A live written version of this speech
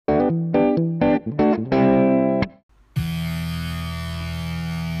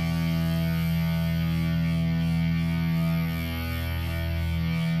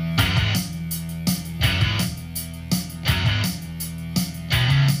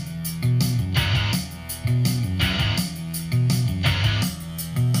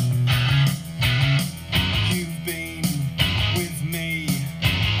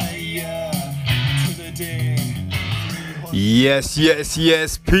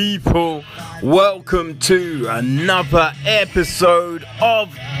Yes, people. Welcome to another episode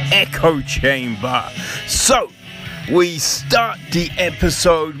of Echo Chamber. So, we start the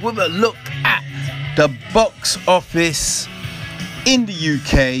episode with a look at the box office in the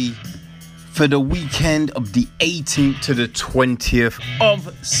UK for the weekend of the 18th to the 20th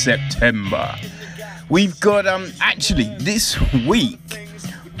of September. We've got, actually, this week,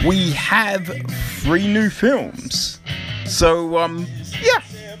 we have 3 new films. So, yeah,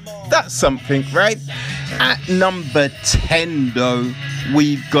 that's something, right? At number 10, though,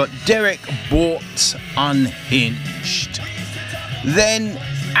 we've got Derek Bort's Unhinged. Then,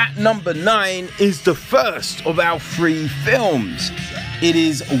 at number 9 is the first of our 3 films. It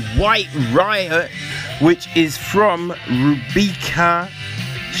is White Riot, which is from Rubika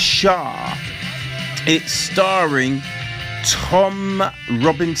Shah. It's starring Tom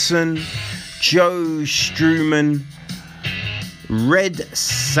Robinson, Joe Struman, Red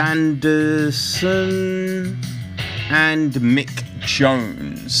Sanderson, and Mick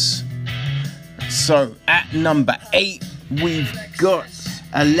Jones. So at number 8, we've got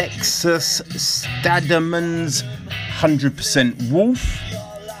Alexis Stadlerman's 100% Wolf.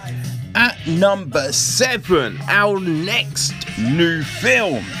 At number 7, our next new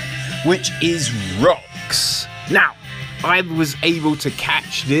film, which is Rocks. Now, I was able to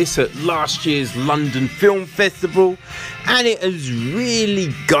catch this at last year's London Film Festival, and it has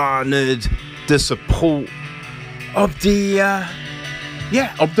really garnered the support of the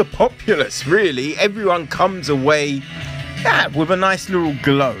populace, really. Everyone comes away with a nice little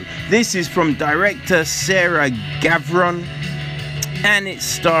glow. This is from director Sarah Gavron, and it's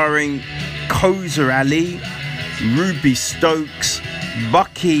starring Koza Ali, Ruby Stokes,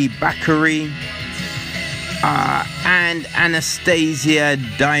 Bucky Bakary, and Anastasia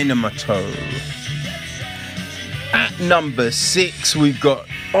Dynamato. At number 6, we've got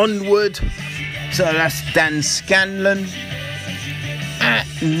Onward, so that's Dan Scanlon. At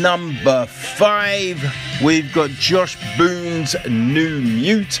number 5, we've got Josh Boone's New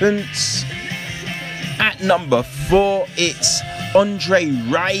Mutants. At number 4, it's Andre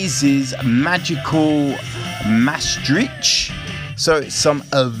Rice's Magical Maastricht. So it's some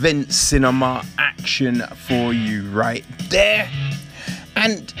event cinema action for you right there.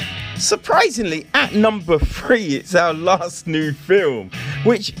 And surprisingly, at number 3, it's our last new film,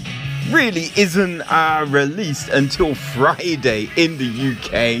 which really isn't released until Friday in the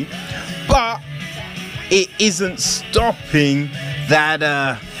UK. But it isn't stopping that,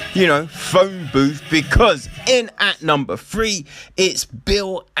 phone booth, because at number 3, it's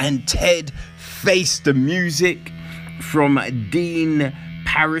Bill and Ted Face the Music from Dean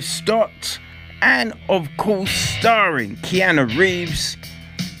Paristot, and of course starring Keanu Reeves,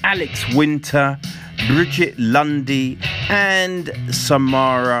 Alex Winter, Bridget Lundy, and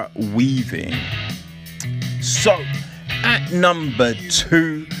Samara Weaving. So at number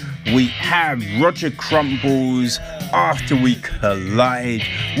 2, we have Roger Crumble's After We Collide,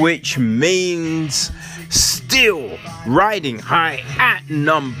 which means still riding high at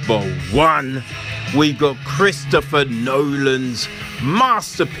number 1. We got Christopher Nolan's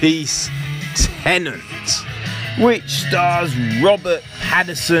masterpiece Tenet, which stars Robert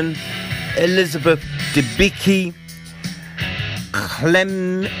Pattinson, Elizabeth Debicki,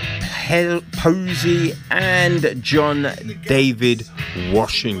 Clem Posey, and John David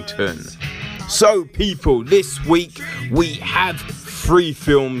Washington. So people, this week we have 3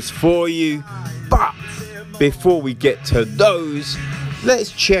 films for you, but before we get to those,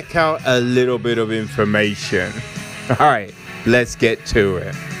 let's check out a little bit of information. Alright, let's get to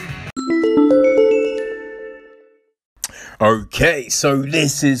it. Okay, so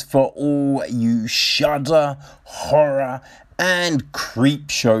this is for all you Shudder, horror, and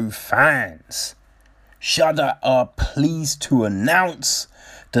Creepshow fans. Shudder are pleased to announce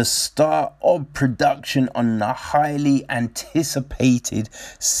the start of production on the highly anticipated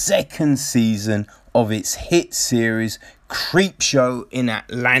 2nd season of its hit series Creepshow in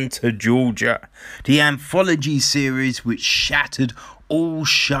Atlanta, Georgia. The anthology series, which shattered all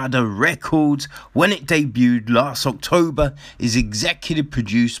Shudder records when it debuted last October, is executive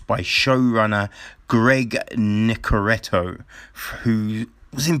produced by showrunner Greg Nicoretto, who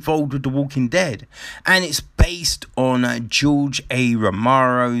was involved with The Walking Dead, and it's based on George A.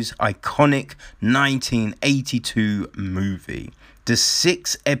 Romero's iconic 1982 movie. The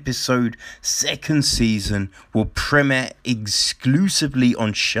 6-episode 2nd season will premiere exclusively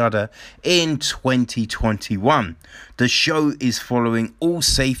on Shudder in 2021. The show is following all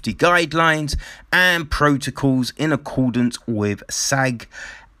safety guidelines and protocols in accordance with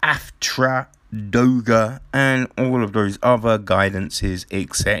SAG-AFTRA Doga, and all of those other guidances,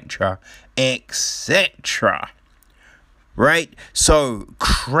 etc., etc. Right? So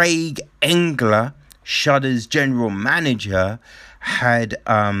Craig Engler, Shudder's general manager, had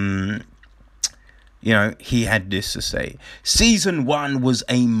he had this to say. Season 1 was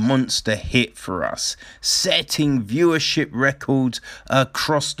a monster hit for us, setting viewership records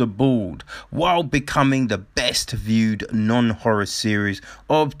across the board, while becoming the best viewed non-horror series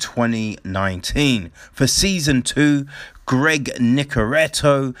of 2019. For Season 2, Greg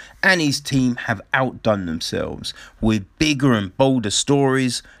Nicoretto and his team have outdone themselves with bigger and bolder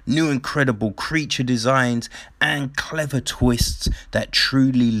stories, new incredible creature designs, and clever twists that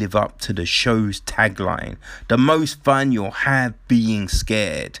truly live up to the show's tagline: the most fun you'll have being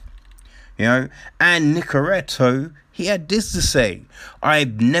scared. And Nicoretto, he had this to say: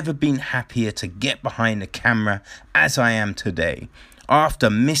 I've never been happier to get behind the camera as I am today. After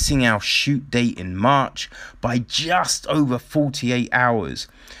missing our shoot date in March by just over 48 hours,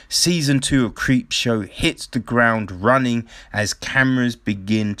 Season 2 of Creepshow hits the ground running as cameras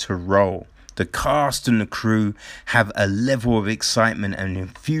begin to roll. The cast and the crew have a level of excitement and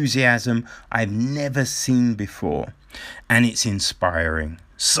enthusiasm I've never seen before, and it's inspiring.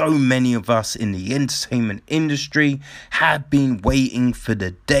 So many of us in the entertainment industry have been waiting for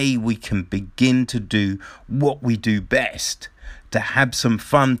the day we can begin to do what we do best: to have some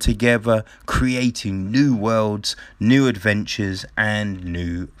fun together, creating new worlds, new adventures, and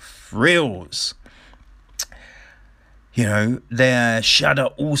new thrills. Shudder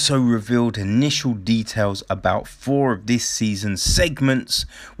also revealed initial details about 4 of this season's segments,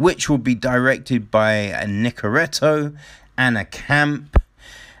 which will be directed by Nicoretto, Anna Camp,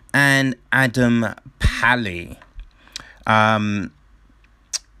 and Adam Pally.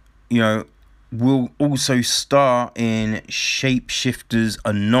 Will also star in Shapeshifters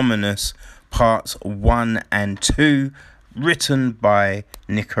Anonymous Parts 1 and 2, written by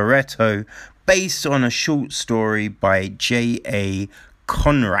Nicoretto, based on a short story by J.A.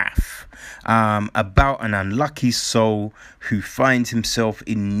 Conrath, about an unlucky soul who finds himself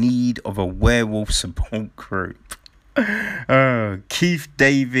in need of a werewolf support group. Keith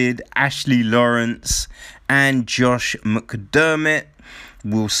David, Ashley Lawrence, and Josh McDermott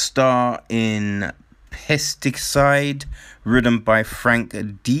will star in Pesticide, written by Frank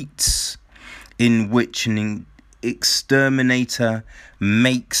Dietz, in which an exterminator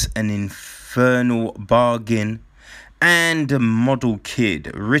makes an infernal bargain, and Model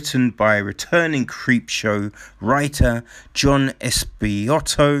Kid, written by returning Creepshow writer John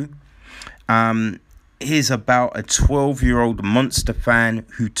Espiotto, is about a 12-year-old monster fan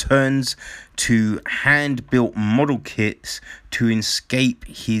who turns to hand-built model kits to escape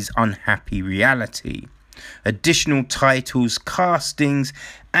his unhappy reality. Additional titles, castings,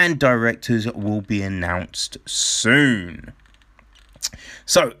 and directors will be announced soon.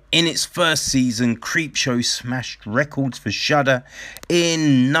 So, in its first season, Creepshow smashed records for Shudder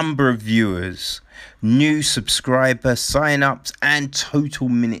in number of viewers, new subscriber sign-ups, and total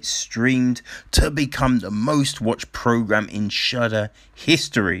minutes streamed to become the most watched program in Shudder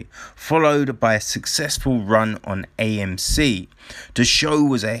history, followed by a successful run on AMC. The show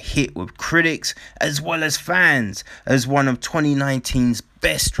was a hit with critics as well as fans, as one of 2019's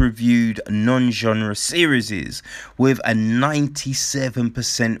best reviewed non-genre series, with a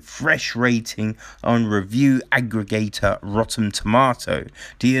 97% fresh rating on review aggregator Rotten Tomato.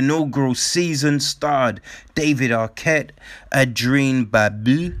 The inaugural season starred David Arquette, Adrien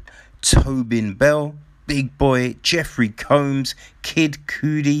Barbeau, Tobin Bell, Big Boy, Jeffrey Combs, Kid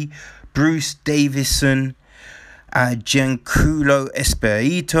Cudi, Bruce Davison, Giancarlo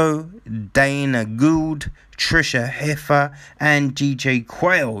Esposito, Dana Gould, Trisha Heffer, and DJ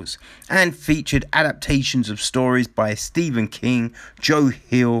Quails, and featured adaptations of stories by Stephen King, Joe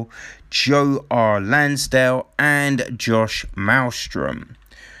Hill, Joe R. Lansdale, and Josh Malmstrom.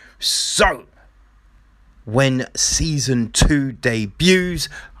 So, when season 2 debuts,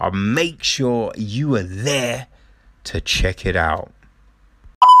 I'll make sure you are there to check it out.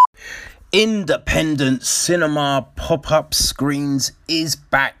 Independent cinema pop-up screens is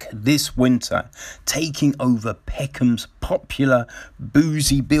back this winter, taking over Peckham's popular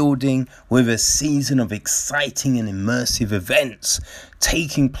boozy building with a season of exciting and immersive events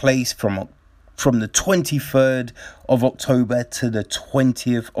taking place from the 23rd of October to the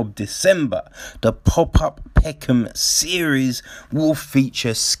 20th of December. The pop-up Peckham series will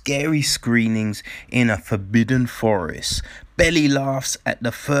feature scary screenings in a forbidden forest, belly laughs at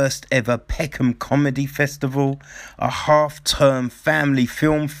the first ever Peckham Comedy Festival, a half-term family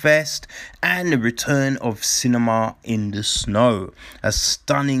film fest, and the return of Cinema in the Snow, a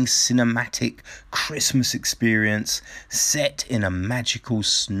stunning cinematic Christmas experience set in a magical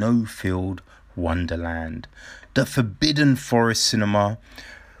snow-filled wonderland. The Forbidden Forest Cinema,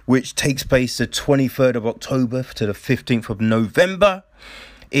 which takes place the 23rd of October to the 15th of November.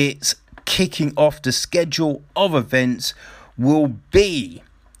 It's kicking off the schedule of events will be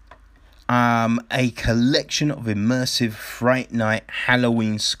a collection of immersive Fright Night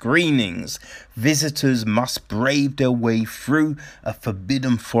Halloween screenings. Visitors must brave their way through a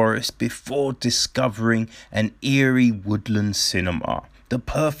forbidden forest before discovering an eerie woodland cinema, the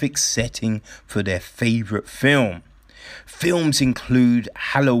perfect setting for their favourite film. Films include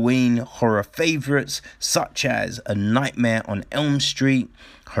Halloween horror favourites such as A Nightmare on Elm Street,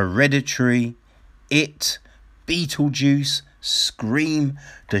 Hereditary, It, Beetlejuice, Scream,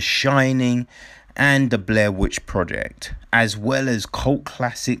 The Shining, and The Blair Witch Project, as well as cult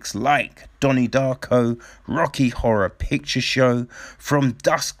classics like Donnie Darko, Rocky Horror Picture Show, From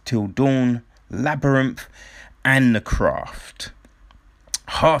Dusk Till Dawn, Labyrinth, and The Craft.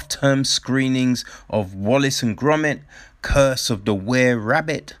 Half-term screenings of Wallace and Gromit, Curse of the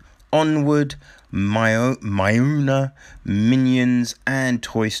Were-Rabbit, Onward, Myuna, Minions, and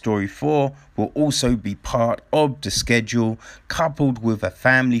Toy Story 4 will also be part of the schedule, coupled with a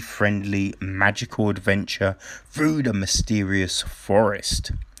family-friendly magical adventure through the mysterious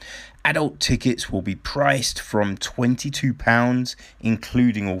forest. Adult tickets will be priced from £22,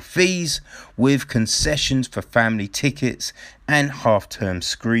 including all fees, with concessions for family tickets and half-term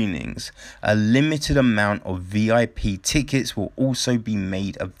screenings. A limited amount of VIP tickets will also be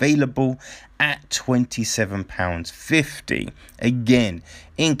made available at £27.50, again,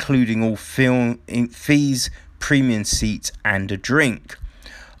 including all film fees, premium seats, and a drink.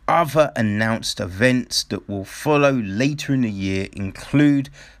 Other announced events that will follow later in the year include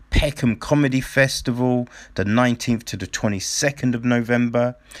Peckham Comedy Festival, the 19th to the 22nd of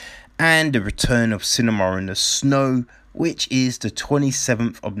November, and the return of Cinema in the Snow, which is the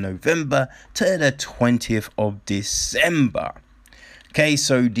 27th of November to the 20th of December. Okay,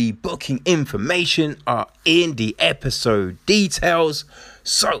 so the booking information are in the episode details.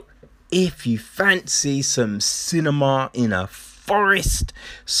 So if you fancy some cinema in a forest,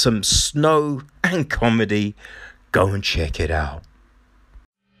 some snow and comedy, go and check it out.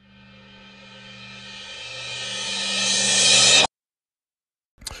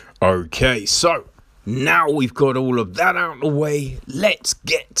 Okay, so now we've got all of that out of the way, let's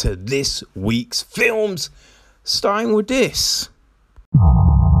get to this week's films, starting with this.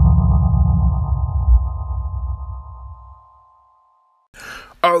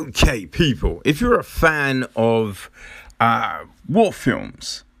 Okay, people, if you're a fan of war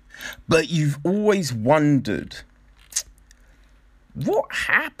films, but you've always wondered what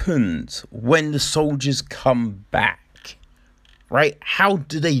happens when the soldiers come back, right? How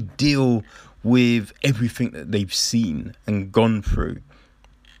do they deal with everything that they've seen and gone through?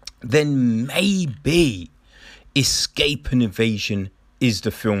 Then maybe Escape and Evasion is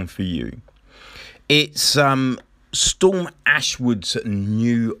the film for you. It's Storm Ashwood's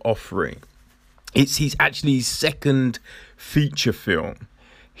new offering. It's his second feature film.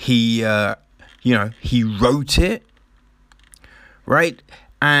 He wrote it, right?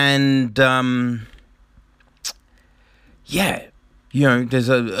 And there's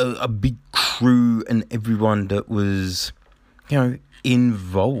a big crew and everyone that was,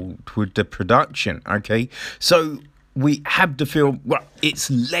 involved with the production. Okay, so we have the film. Well, it's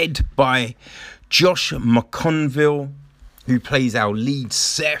led by Josh McConville, who plays our lead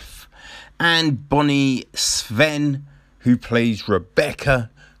Seth, and Bonnie Sven, who plays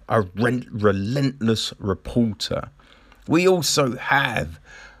Rebecca, a relentless reporter. We also have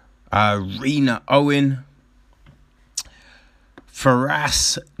Rena Owen,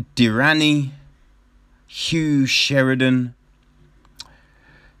 Faraz Dirani, Hugh Sheridan,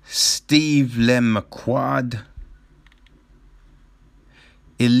 Steve LeMacquard,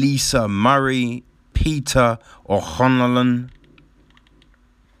 Elisa Murray, Peter O'Hanlon,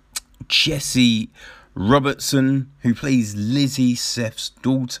 Jesse Robertson, who plays Lizzie, Seth's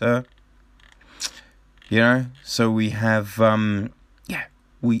daughter. So we have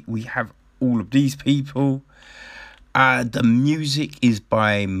we have all of these people. The music is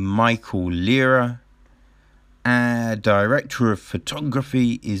by Michael Lira. Director of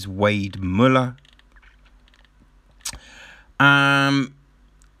photography is Wade Muller. I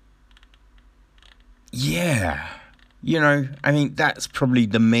think that's probably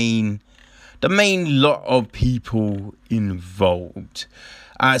the main the main lot of people involved.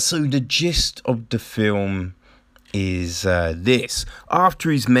 So the gist of the film is this.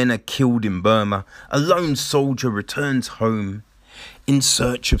 After his men are killed in Burma, a lone soldier returns home in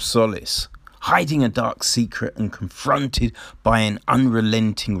search of solace. Hiding a dark secret and confronted by an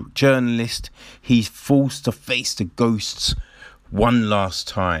unrelenting journalist, he's forced to face the ghosts one last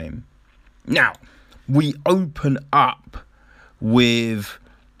time. Now, we open up with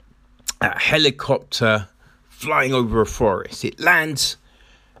a helicopter flying over a forest. It lands,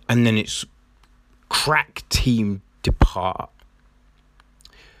 and then its crack team depart.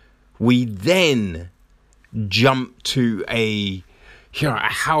 We then jump to a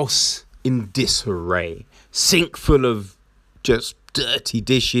house in disarray, sink full of just dirty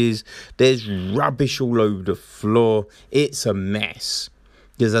dishes. There's rubbish all over the floor. It's a mess.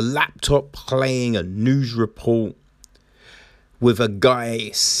 There's a laptop playing a news report with a guy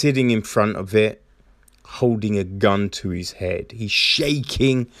sitting in front of it holding a gun to his head. He's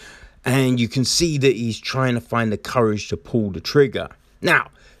shaking, and you can see that he's trying to find the courage to pull the trigger. Now,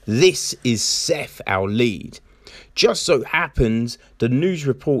 this is Seth, our lead. Just so happens the news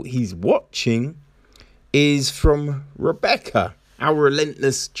report he's watching is from Rebecca, our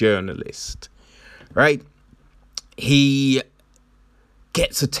relentless journalist, right? He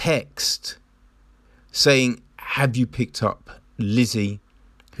gets a text saying, "Have you picked up Lizzie,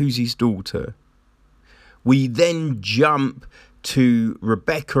 who's his daughter?" We then jump to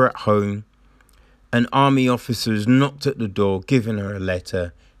Rebecca at home. An army officer has knocked at the door, giving her a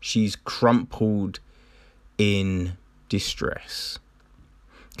letter. She's crumpled in distress.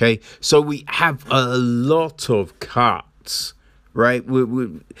 Okay, so we have a lot of cuts, right?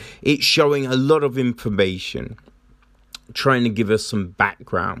 It's showing a lot of information, trying to give us some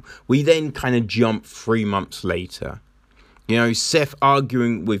background. We then kind of jump 3 months later. Seth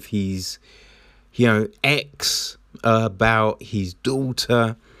arguing with his, ex about his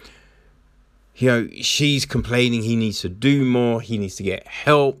daughter. She's complaining he needs to do more. He needs to get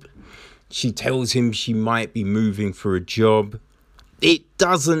help. She tells him she might be moving for a job. It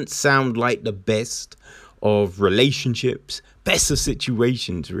doesn't sound like the best of relationships, best of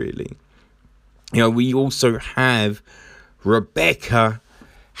situations, really. We also have Rebecca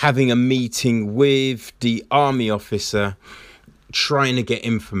having a meeting with the army officer trying to get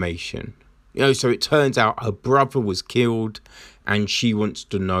information. So it turns out her brother was killed and she wants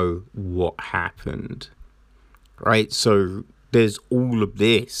to know what happened. Right? So there's all of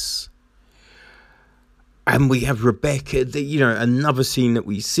this. And we have Rebecca, another scene that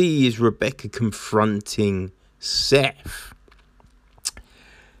we see is Rebecca confronting Seth.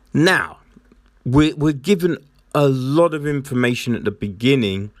 Now, we're given a lot of information at the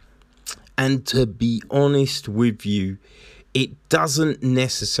beginning, and to be honest with you, it doesn't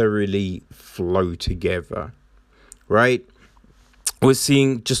necessarily flow together, right? We're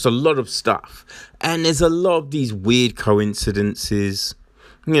seeing just a lot of stuff, and there's a lot of these weird coincidences,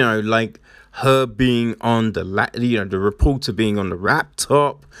 like her being on the reporter being on the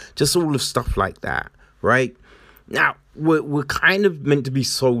laptop, just all of stuff like that, right? Now, we're kind of meant to be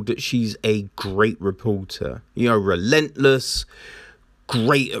sold that she's a great reporter, relentless,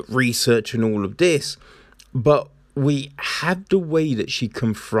 great at research and all of this, but we have the way that she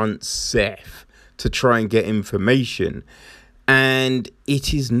confronts Seth to try and get information, and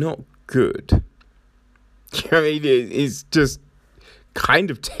it is not good. It's just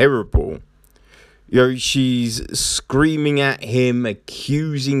kind of terrible. She's screaming at him,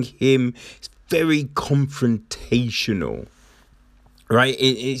 accusing him. It's very confrontational, right?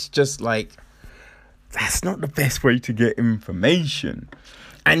 It's just like, that's not the best way to get information.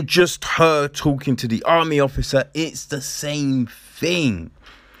 And just her talking to the army officer, it's the same thing.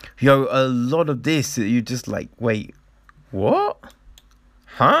 A lot of this, you're just like, wait, what?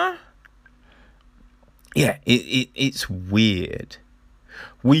 Huh? Yeah, it's weird.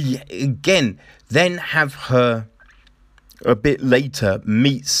 We, again, then have her a bit later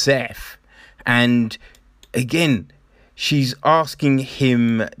meet Seth. And, again, she's asking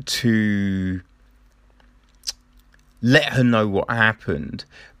him to let her know what happened.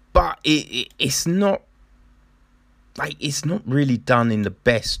 But it's not, it's not really done in the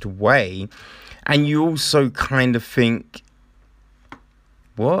best way. And you also kind of think,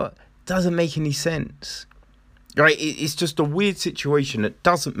 what? Doesn't make any sense. Right? It's just a weird situation that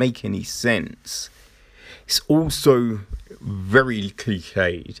doesn't make any sense. It's also very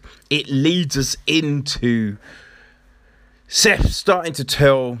cliched. It leads us into Seth starting to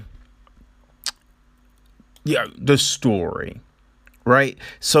tell, the story. Right?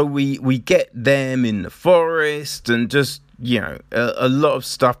 So we get them in the forest and just, a lot of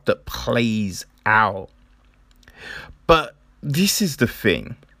stuff that plays out. But this is the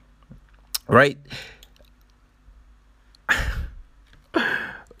thing, right?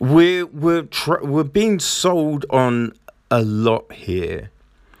 We're being sold on a lot here,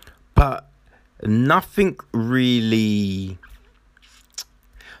 but nothing really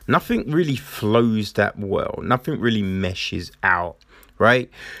flows that well. Nothing really meshes out, right?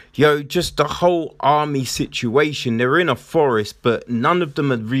 Just the whole army situation. They're in a forest, but none of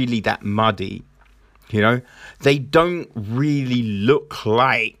them are really that muddy. They don't really look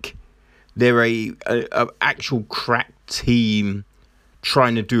like they're a actual crack team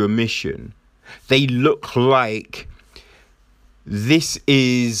trying to do a mission. They look like this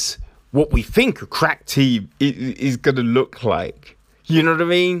is what we think a crack team is going to look like. You know what I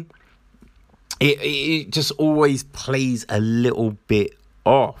mean? It just always plays a little bit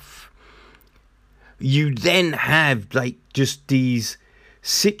off. You then have just these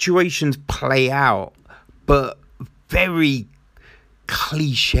situations play out, but very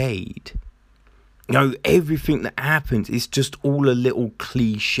cliched. Everything that happens is just all a little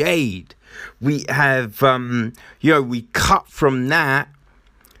cliched. We have, we cut from that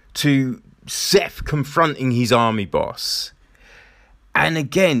to Seth confronting his army boss. And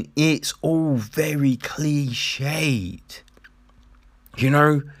again, it's all very cliched.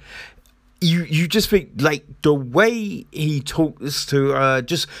 You just think the way he talks to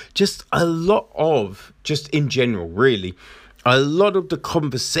just a lot of, just in general, really, a lot of the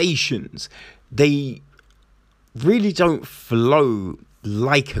conversations, they really don't flow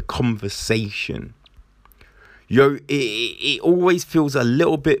like a conversation. It always feels a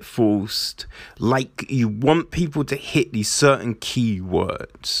little bit forced, like you want people to hit these certain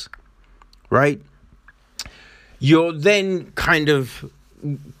keywords, right? You're then kind of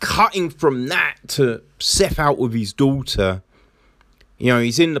cutting from that to Seth out with his daughter.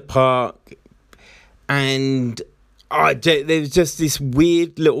 He's in the park, and there's just this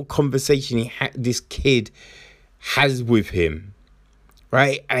weird little conversation this kid has with him,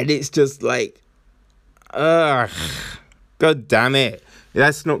 right? And it's just like, ugh, god damn it,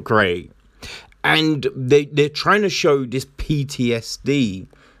 that's not great. And they're trying to show this PTSD,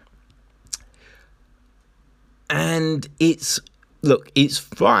 and it's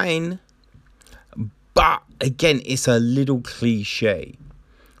fine, but again, it's a little cliche,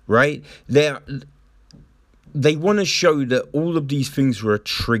 right? They want to show that all of these things were a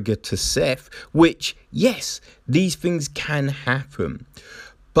trigger to Seth, which, yes, these things can happen,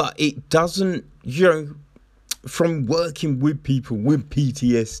 but it doesn't, from working with people with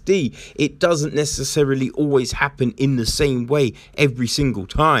PTSD, it doesn't necessarily always happen in the same way every single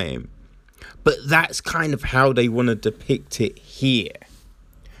time. But that's kind of how they want to depict it here.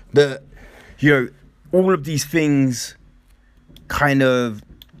 That, all of these things kind of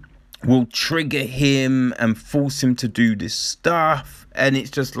will trigger him and force him to do this stuff. And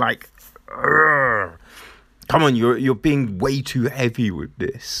it's just like, ugh. Come on, you're being way too heavy with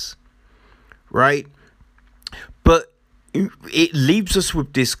this, right? But it leaves us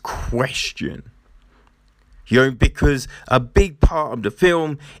with this question, because a big part of the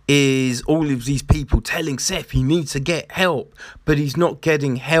film is all of these people telling Seth he needs to get help, but he's not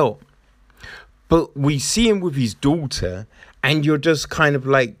getting help. But we see him with his daughter, and you're just kind of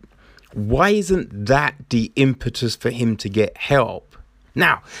like, why isn't that the impetus for him to get help?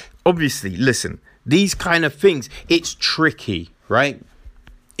 Now, obviously, listen, these kind of things, it's tricky, right?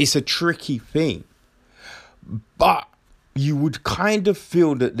 It's a tricky thing. But you would kind of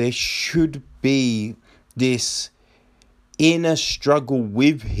feel that there should be this inner struggle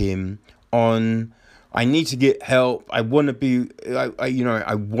with him on, I need to get help. I want to be,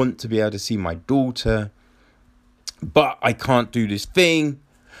 I want to be able to see my daughter, but I can't do this thing.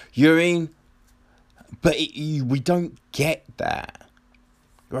 But we don't get that.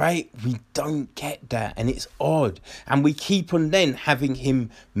 Right? We don't get that. And it's odd. And we keep on then having him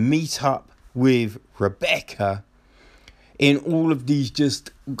meet up with Rebecca in all of these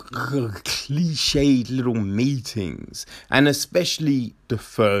just cliched little meetings. And especially the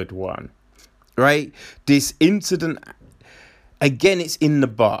third one. Right? This incident, again, it's in the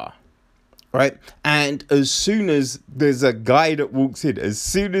bar. Right? And as soon as there's a guy that walks in, as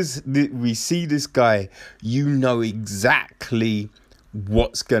soon as we see this guy, you know exactly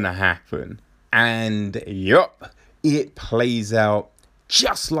what's gonna happen. And yup, it plays out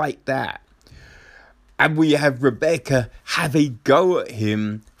just like that. And we have Rebecca have a go at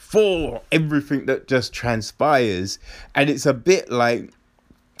him for everything that just transpires. And it's a bit like,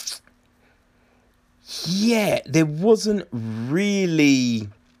 yeah, there wasn't really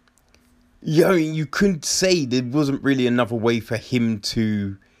you couldn't say there wasn't really another way for him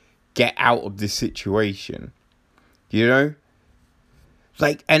to get out of this situation, you know?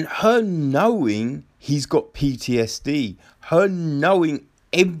 Like, and her knowing he's got PTSD, her knowing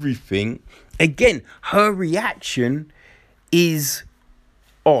everything, again, her reaction is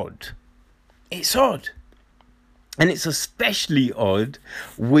odd. It's odd. And it's especially odd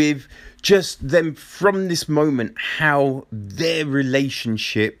with just them from this moment, how their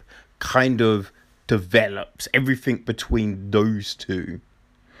relationship kind of develops, everything between those two.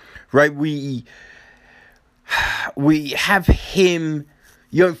 Right? We have him,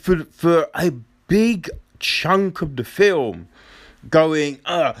 for a big chunk of the film going,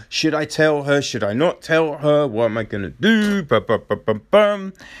 should I tell her? Should I not tell her? What am I going to do?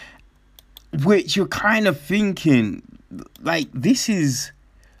 Which you're kind of thinking, like, this is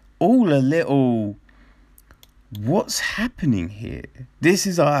all a little, what's happening here? This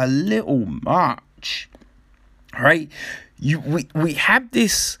is a little much, right? We have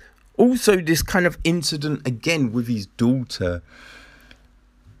this, also this kind of incident again with his daughter.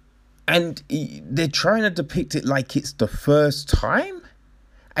 And they're trying to depict it like it's the first time.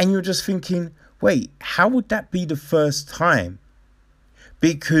 And you're just thinking, wait, how would that be the first time?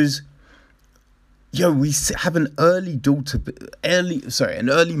 Because, we have an earlier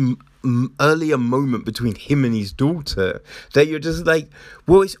moment between him and his daughter that you're just like,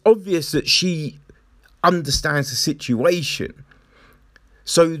 well, it's obvious that she understands the situation.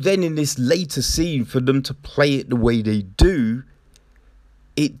 So then in this later scene, for them to play it the way they do,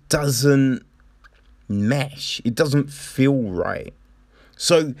 it doesn't mesh. It doesn't feel right.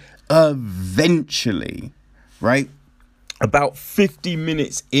 So eventually, right, about 50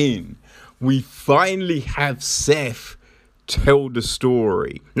 minutes in, we finally have Seth tell the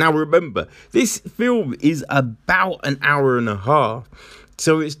story. Now remember, this film is about an hour and a half.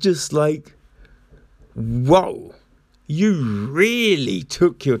 So it's just like, whoa, you really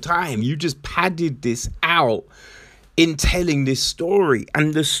took your time. You just padded this out in telling this story.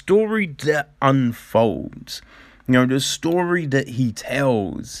 And the story that unfolds, the story that he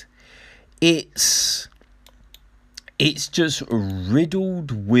tells, it's just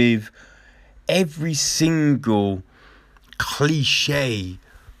riddled with every single cliche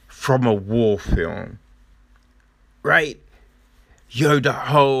from a war film, right? The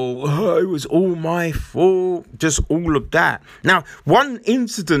whole, it was all my fault, just all of that. Now, one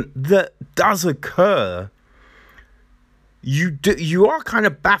incident that does occur, you are kind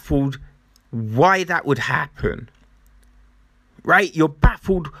of baffled why that would happen, right? You're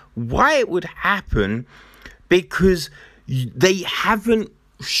baffled why it would happen, because they haven't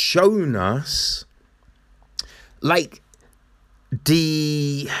shown us like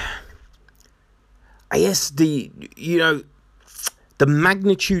the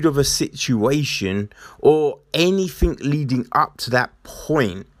magnitude of a situation or anything leading up to that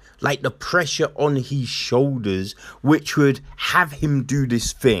point, like the pressure on his shoulders, which would have him do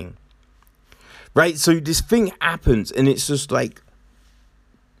this thing, right? So this thing happens and it's just like,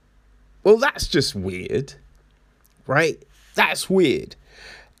 well, that's just weird, right? That's weird.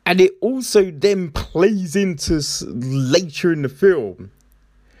 And it also then plays into later in the film,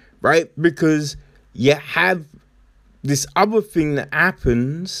 right? Because you have this other thing that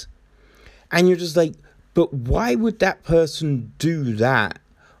happens and you're just like, but why would that person do that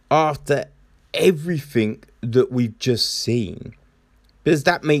after everything that we've just seen? Because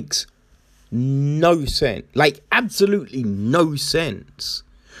that makes no sense. Like, absolutely no sense.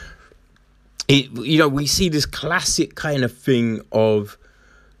 We see this classic kind of thing of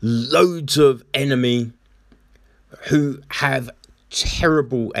loads of enemy who have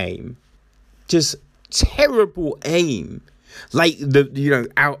terrible aim, just terrible aim, like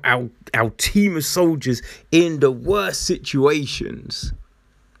our team of soldiers in the worst situations,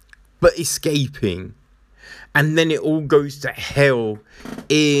 but escaping, and then it all goes to hell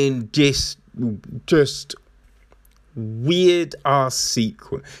in just weird ass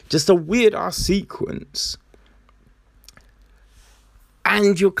sequence, just a weird ass sequence.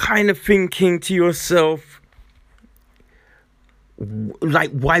 And you're kind of thinking to yourself,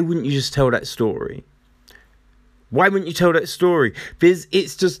 like, why wouldn't you just tell that story? Why wouldn't you tell that story? Because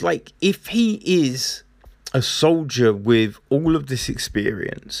it's just like, if he is a soldier with all of this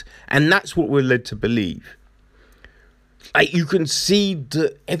experience, and that's what we're led to believe, like, you can see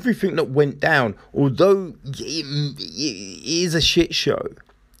that everything that went down, although it is a shit show,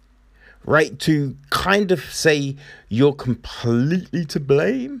 right? To kind of say you're completely to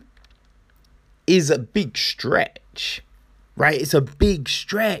blame is a big stretch, right? It's a big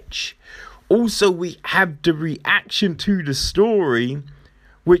stretch. Also, we have the reaction to the story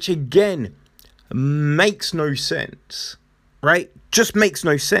which again makes no sense, right? Just makes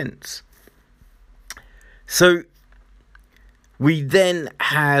no sense. So we then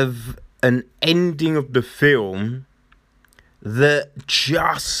have an ending of the film that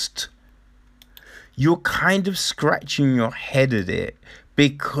just, you're kind of scratching your head at it,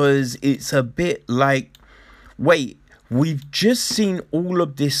 because it's a bit like, wait, we've just seen all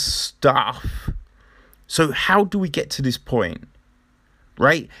of this stuff. So how do we get to this point?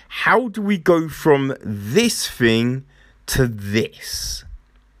 Right? How do we go from this thing to this?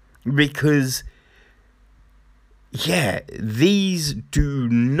 Because, yeah, these do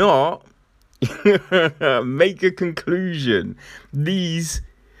not make a conclusion. There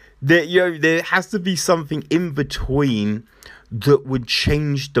has to be something in between that would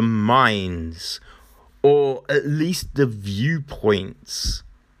change the minds, or at least the viewpoints,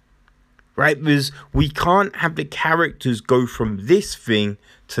 right? Because we can't have the characters go from this thing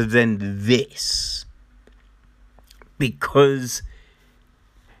to then this, because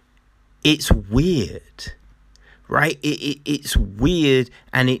it's weird, right? It's weird,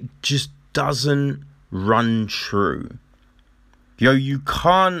 and it just doesn't run true. You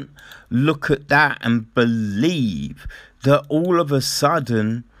can't look at that and believe that all of a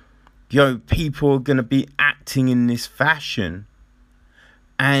sudden, people are going to be acting in this fashion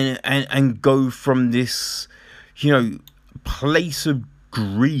and go from this, place of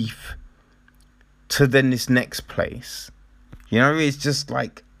grief to then this next place. It's just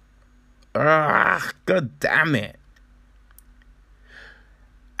like, God damn it.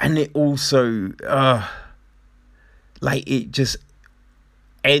 And it also, it just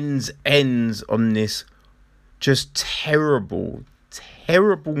ends on this just terrible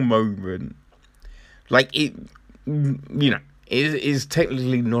moment. It is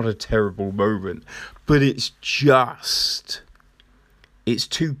technically not a terrible moment, but it's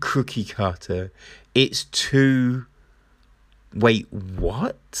too cookie cutter. It's too, wait,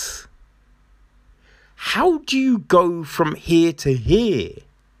 what? How do you go from here to here?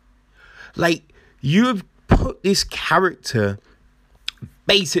 You have put this character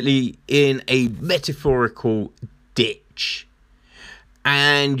basically in a metaphorical ditch,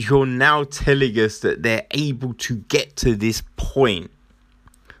 and you're now telling us that they're able to get to this point.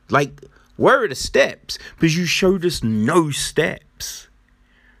 Where are the steps? Because you showed us no steps,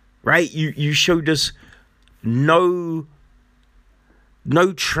 right? You showed us no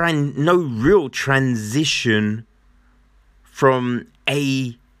real transition from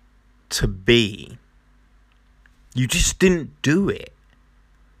A to B. You just didn't do it,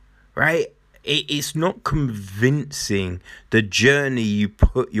 right? It's not convincing, the journey you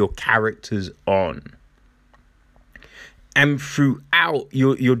put your characters on. And throughout,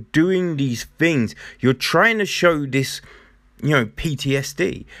 you're doing these things. You're trying to show this,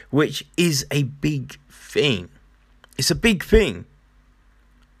 PTSD, which is a big thing. It's a big thing,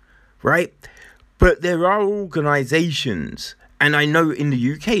 right? But there are organizations, and I know in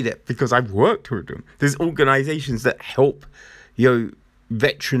the UK that, because I've worked with them, there's organizations that help,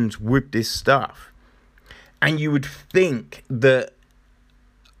 veterans with this stuff. And you would think that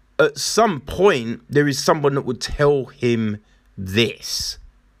at some point there is someone that would tell him this,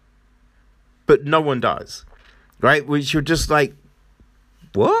 but no one does, right? Which you're just like,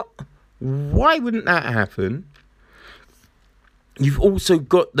 what? Why wouldn't that happen? You've also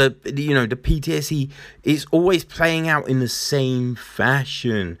got the PTSD is always playing out in the same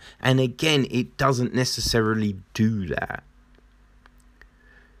fashion, and again, it doesn't necessarily do that.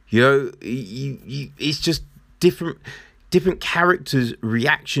 It's just different characters'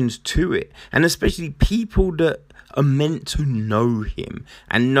 reactions to it, and especially people that are meant to know him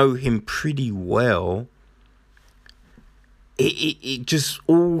and know him pretty well. It just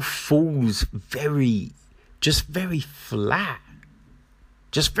all falls very flat.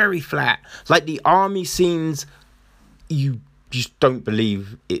 Just very flat. The army scenes, you just don't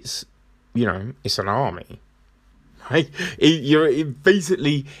believe it's an army. Right?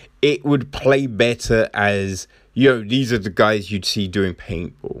 Basically, it would play better as, these are the guys you'd see doing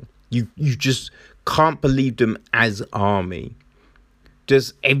paintball. You just can't believe them as army.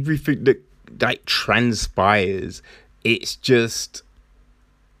 Just everything that transpires, it's just,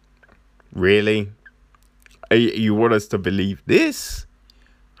 really? You want us to believe this?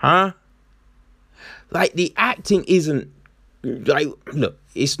 Huh? The acting isn't, look,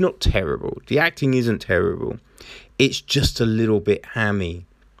 it's not terrible. The acting isn't terrible. It's just a little bit hammy.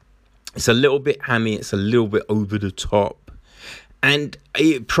 It's a little bit over the top. And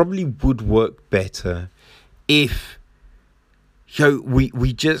it probably would work better if,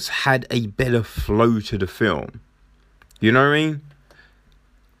 we just had a better flow to the film. You know what I mean?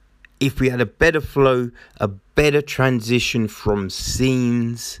 if we had a better flow, a better transition from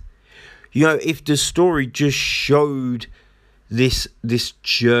scenes, if the story just showed this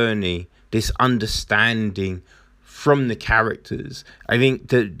journey, this understanding from the characters, I think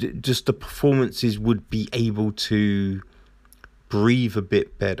that just the performances would be able to breathe a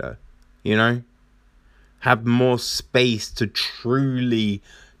bit better, have more space to truly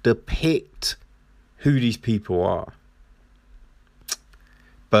depict who these people are.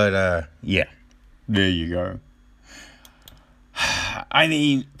 But yeah, there you go. I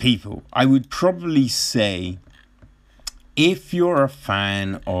mean, people, I would probably say, if you're a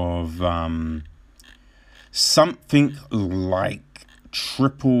fan of something like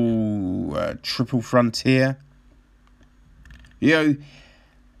Triple Frontier,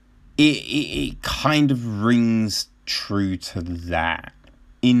 it kind of rings true to that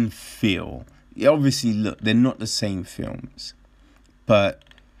in feel. Obviously, look, they're not the same films, but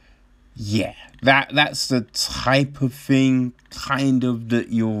yeah, that's the type of thing kind of that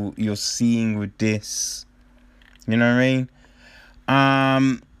you're seeing with this. You know what I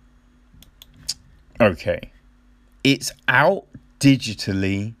mean? Okay. It's out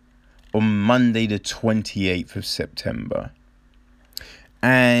digitally on Monday the 28th of September.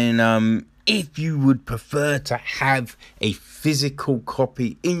 And if you would prefer to have a physical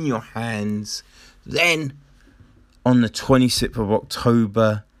copy in your hands, then on the 26th of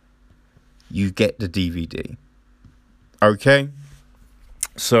October, you get the DVD. Okay?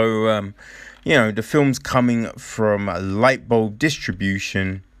 So, the film's coming from Lightbulb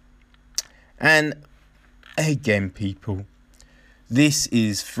Distribution. And again, people, this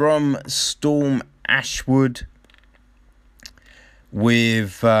is from Storm Ashwood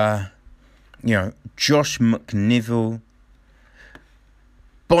with, Josh McNiven,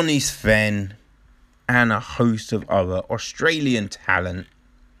 Bonnie Sven, and a host of other Australian talent.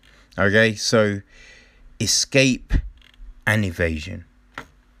 Okay, so Escape and Evasion.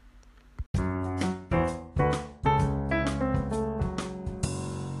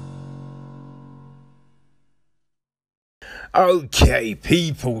 Okay,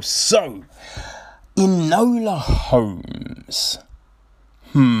 people, so Enola Holmes.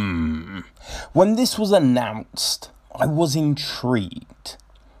 When this was announced, I was intrigued,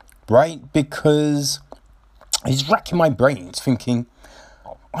 right? Because I was racking my brains thinking,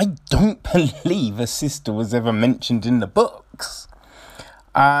 I don't believe a sister was ever mentioned in the books.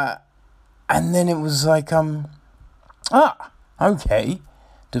 And then it was like, okay,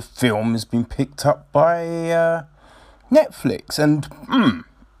 the film has been picked up by Netflix, and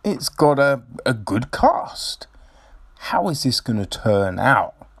it's got a good cast. How is this going to turn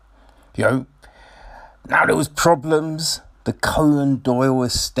out? Now there was problems. The Conan Doyle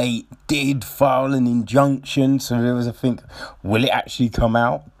estate did file an injunction, so there was a think, will it actually come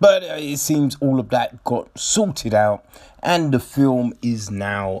out? But it seems all of that got sorted out, and the film is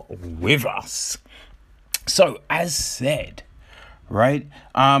now with us. So, as said, right,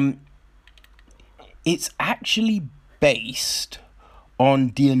 it's actually based on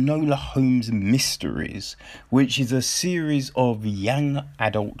the Enola Holmes Mysteries, which is a series of young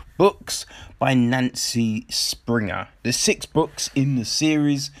adult books by Nancy Springer. There's 6 books in the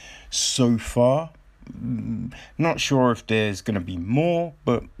series so far. Not sure if there's going to be more,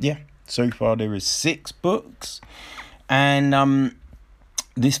 but yeah, so far there is 6 books. And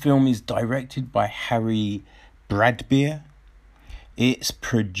this film is directed by Harry Bradbeer. It's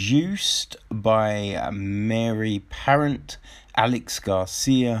produced by Mary Parent, Alex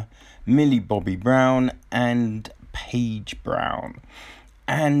Garcia, Millie Bobby Brown, and Paige Brown.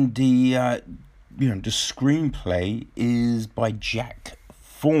 And the screenplay is by Jack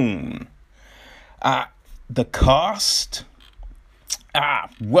Thorne. The cast,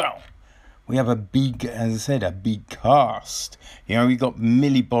 we have a big cast. We got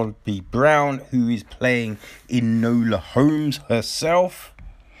Millie Bobby Brown, who is playing Enola Holmes herself.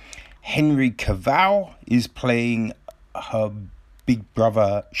 Henry Cavill is playing her big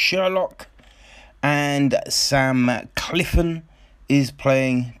brother Sherlock. And Sam Clifton is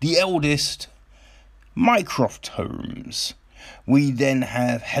playing the eldest, Mycroft Holmes. We then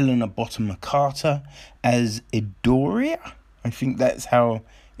have Helena Bonham Carter as Edoria. I think that's how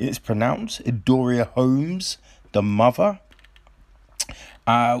it's pronounced. Edoria Holmes, the mother.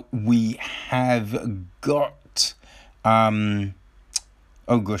 We have got,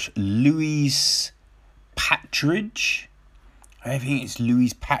 Louise Patridge. I think it's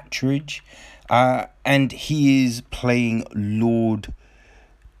Louise Patridge. And he is playing Lord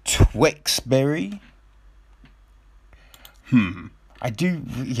Tewksbury.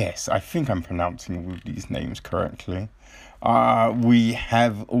 Yes, I think I'm pronouncing all of these names correctly. We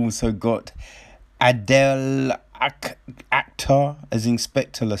have also got Adele Akhtar as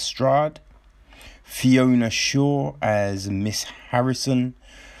Inspector Lestrade, Fiona Shaw as Miss Harrison,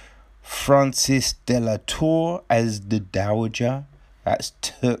 Francis de la Tour as the Dowager, that's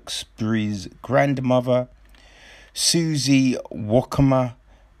Tewksbury's grandmother, Susie Wakama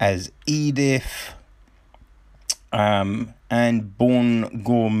as Edith, and Bourne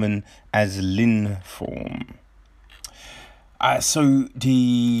Gorman as Linform. So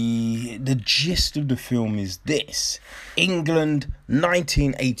the gist of the film is this: England,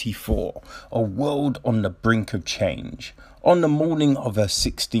 1984, a world on the brink of change. On the morning of her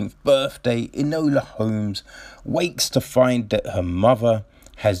 16th birthday, Enola Holmes wakes to find that her mother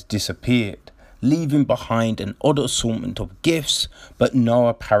has disappeared, leaving behind an odd assortment of gifts, but no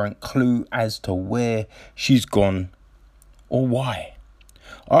apparent clue as to where she's gone or why.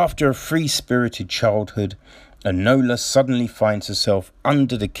 After a free-spirited childhood, Enola suddenly finds herself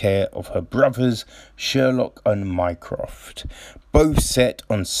under the care of her brothers, Sherlock and Mycroft, both set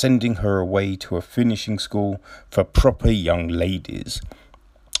on sending her away to a finishing school for proper young ladies.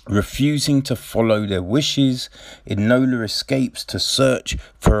 Refusing to follow their wishes, Enola escapes to search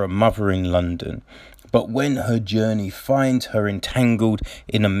for a mother in London. But when her journey finds her entangled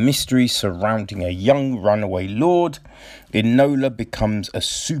in a mystery surrounding a young runaway lord, Enola becomes a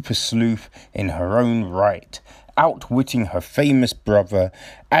super sleuth in her own right, outwitting her famous brother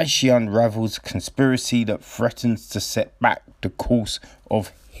as she unravels a conspiracy that threatens to set back the course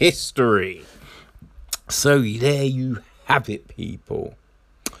of history. So there you have it, people.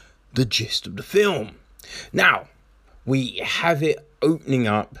 The gist of the film. Now, we have it opening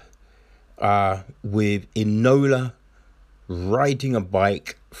up with Enola riding a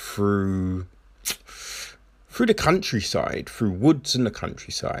bike through the countryside, through woods and the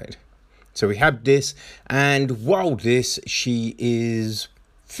countryside. So we have this, and while this, she is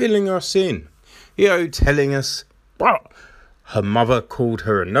filling us in, telling us, well, her mother called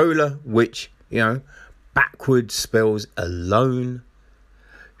her Enola, which, backwards spells alone,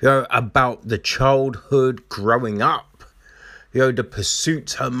 about the childhood growing up, the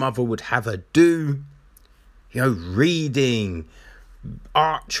pursuits her mother would have her do, reading,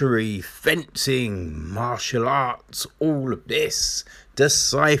 archery, fencing, martial arts, all of this,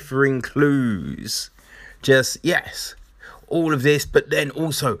 deciphering clues, all of this, but then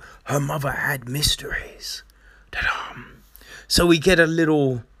also her mother had mysteries. So we get a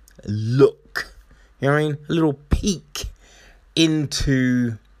little look, a little peek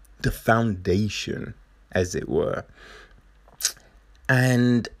into the foundation, as it were.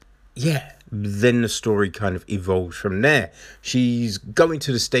 And then the story kind of evolves from there. She's going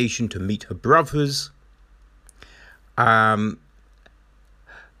to the station to meet her brothers. And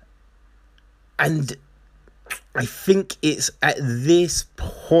I think it's at this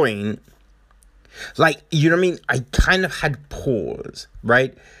point, I kind of had pause,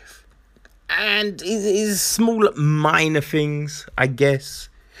 right? And it's small minor things, I guess.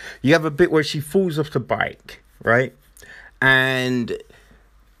 You have a bit where she falls off the bike, right? And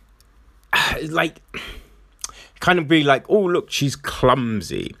kind of be like, oh, look, she's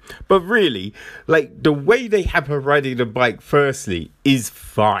clumsy. But really, the way they have her riding the bike firstly is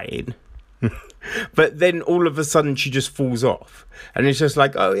fine. But then all of a sudden she just falls off. And it's just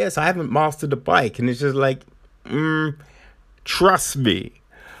like, oh, yes, I haven't mastered the bike. And it's just like, trust me.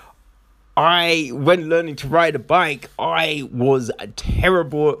 When learning to ride a bike, I was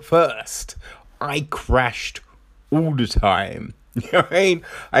terrible at first. I crashed all the time. You know what I mean?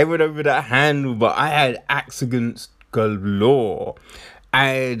 I went over the handle, but I had accidents galore.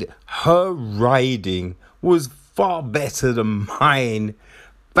 And her riding was far better than mine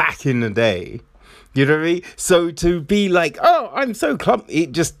back in the day. You know what I mean? So to be like, oh, I'm so clumsy,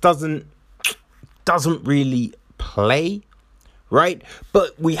 it just doesn't really play, right?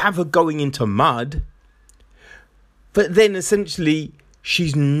 But we have her going into mud. But then essentially,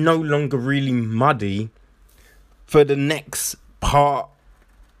 she's no longer really muddy for the next part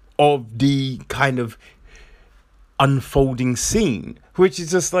of the kind of unfolding scene, which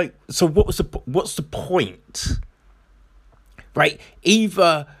is just like, so what's the point, right?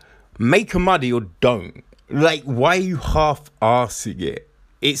 Either make her muddy or don't. Why are you half-arsing it?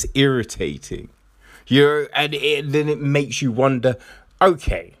 It's irritating, and then it makes you wonder,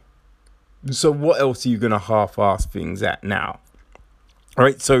 okay, so what else are you gonna half-arse things at now? All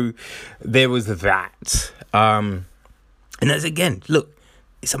right, so there was that. And as again, look,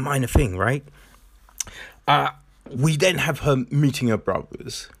 it's a minor thing, right? We then have her meeting her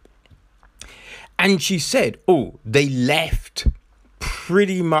brothers. And she said, oh, they left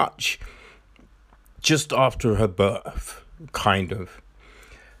pretty much just after her birth, kind of.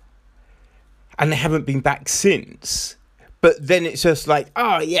 And they haven't been back since. But then it's just like,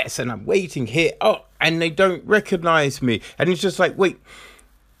 oh, yes, and I'm waiting here. Oh, and they don't recognize me. And it's just like, wait,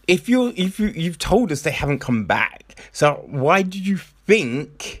 you've told us they haven't come back. So why did you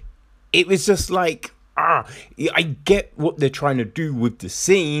think it was just like, I get what they're trying to do with the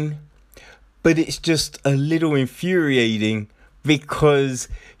scene, but it's just a little infuriating because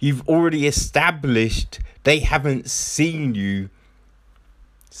you've already established they haven't seen you.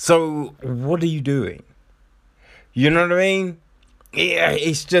 So what are you doing? You know what I mean? Yeah,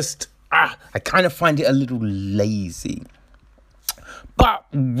 it's just, I kind of find it a little lazy. But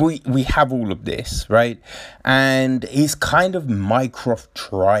we have all of this, right? And it's kind of Mycroft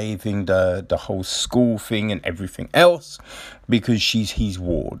driving the whole school thing and everything else because she's his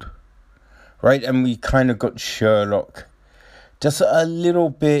ward, right? And we kind of got Sherlock just a little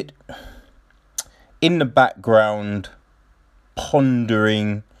bit in the background,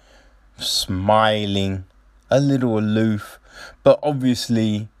 pondering, smiling, a little aloof, but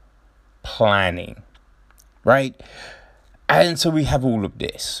obviously planning, right? And so we have all of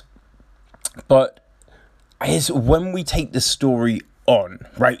this. But as when we take the story on,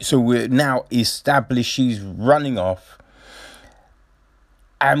 right? So we're now established she's running off.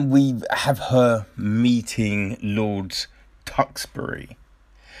 And we have her meeting Lord Tuxbury.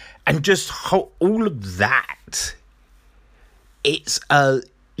 And just how all of that, it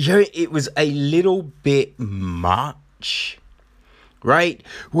was a little bit much, right?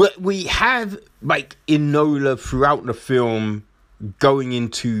 We have, like, Enola throughout the film going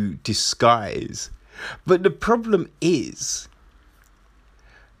into disguise. But the problem is,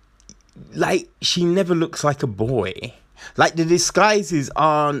 like, she never looks like a boy. Like, the disguises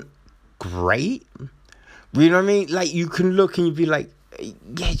aren't great. You know what I mean? Like, you can look and you'd be like,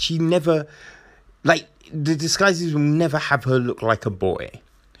 yeah, she never, like, the disguises will never have her look like a boy.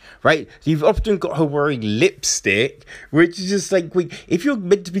 Right? You've often got her wearing lipstick, which is just like, wait, if you're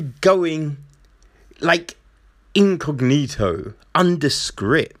meant to be going, like, incognito, under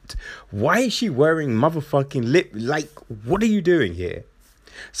script, why is she wearing motherfucking lip? Like, what are you doing here?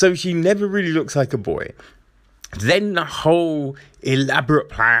 So she never really looks like a boy. Then the whole elaborate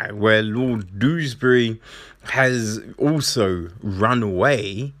plan where Lord Dewsbury has also run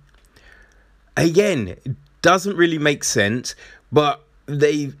away, again, doesn't really make sense, but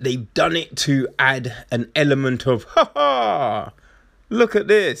they've done it to add an element of, ha, look at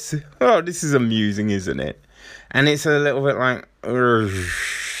this. Oh, this is amusing, isn't it? And it's a little bit like, urgh.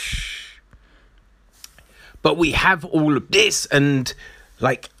 But we have all of this and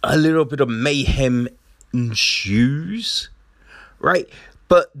like a little bit of mayhem ensues, right?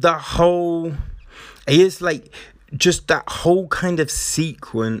 But the whole, it's like just that whole kind of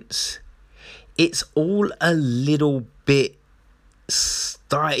sequence, it's all a little bit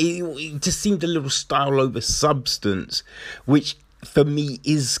style. It just seemed a little style over substance, which for me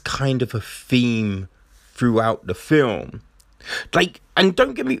is kind of a theme throughout the film. Like, and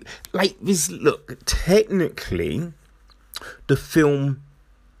don't get me, like, this, look, technically the film,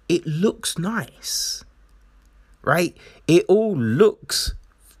 it looks nice, right? It all looks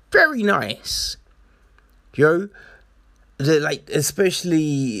very nice, you know, like,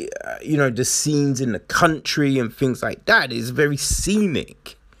 especially, the scenes in the country and things like that is very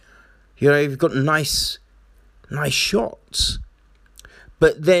scenic. You know, you've got nice shots.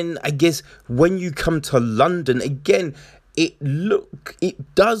 But then I guess when you come to London, again, it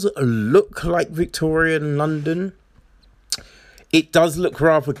does look like Victorian London. It does look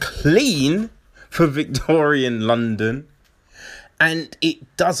rather clean for Victorian London. And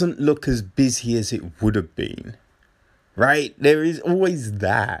it doesn't look as busy as it would have been. Right? There is always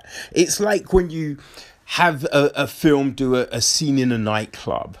that. It's like when you have a film do a scene in a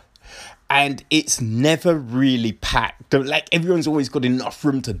nightclub and it's never really packed. Like, everyone's always got enough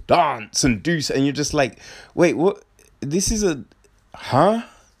room to dance and do so. And you're just like, wait, what? This is huh?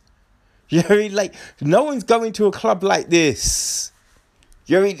 You know, like, no one's going to a club like this.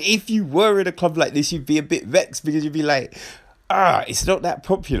 You know, if you were in a club like this, you'd be a bit vexed because you'd be like, it's not that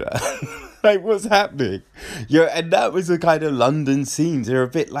popular. Like, what's happening? Yeah, and that was the kind of London scenes. They're a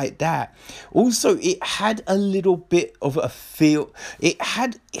bit like that. Also, it had a little bit of a feel. It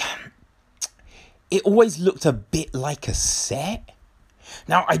always looked a bit like a set.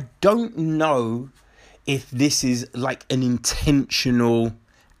 Now, I don't know if this is like an intentional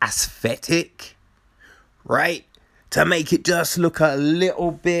aesthetic, right? To make it just look a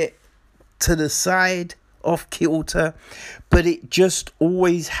little bit to the side, off kilter, but it just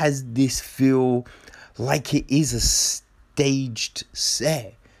always has this feel like it is staged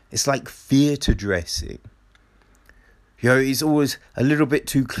set. It's like theatre dressing. You know, it's always a little bit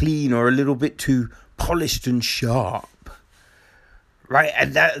too clean or a little bit too polished and sharp. Right?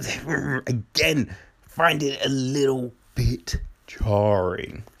 And that, again, find it a little bit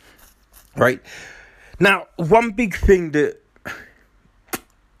jarring. Right? Now, one big thing that,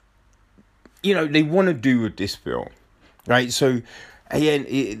 you know, they want to do with this film, right? So, again,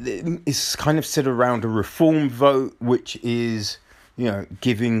 it's kind of set around a reform vote, which is, you know,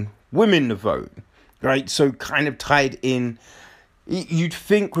 giving women the vote, right? So kind of tied in, you'd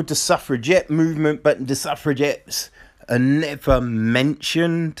think with the suffragette movement, but the suffragettes are never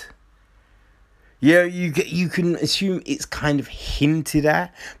mentioned. Yeah, you can assume it's kind of hinted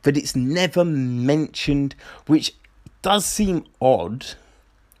at, but it's never mentioned, which does seem odd,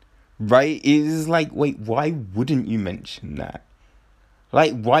 right? It's like, wait, why wouldn't you mention that?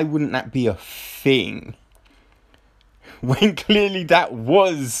 Like, why wouldn't that be a thing? When clearly that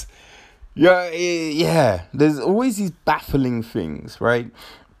was, yeah. There's always these baffling things, right?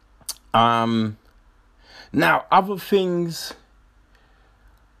 Now, other things,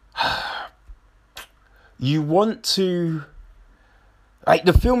 you want to, like,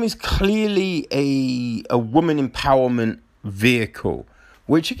 the film is clearly a woman empowerment vehicle,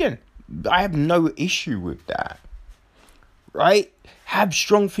 which, again, I have no issue with that, right? Have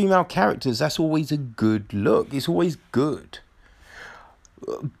strong female characters. That's always a good look. It's always good.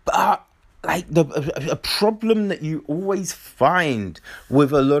 But, like, a problem that you always find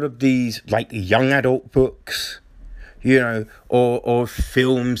with a lot of these, like, young adult books, you know, or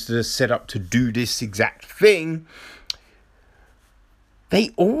films that are set up to do this exact thing,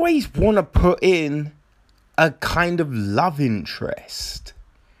 they always want to put in a kind of love interest,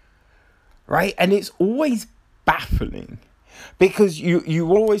 right? And it's always baffling. Because you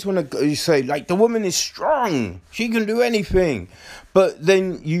always want to say, like, the woman is strong, she can do anything. But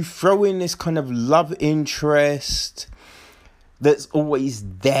then you throw in this kind of love interest that's always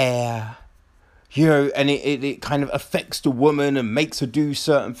there, you know, and it kind of affects the woman and makes her do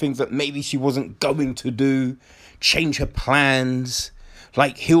certain things that maybe she wasn't going to do, change her plans.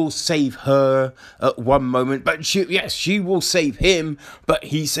 Like, he'll save her at one moment, but she will save him, but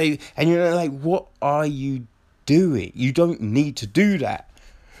and you're like, what are you doing? You don't need to do that.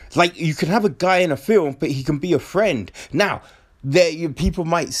 Like, you can have a guy in a film, but he can be a friend. Now, people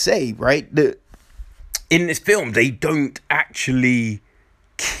might say, right, that in this film they don't actually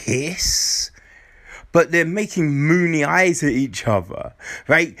kiss, but they're making moony eyes at each other,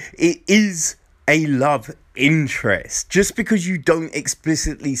 right? It is a love interest. Just because you don't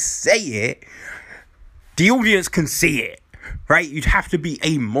explicitly say it, the audience can see it. Right? You'd have to be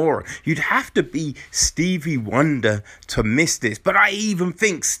a moron. You'd have to be Stevie Wonder to miss this. But I even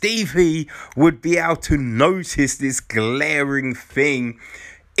think Stevie would be able to notice this glaring thing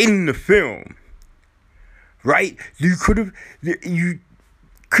in the film. Right? You could have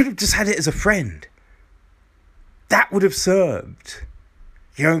just had it as a friend. That would have served.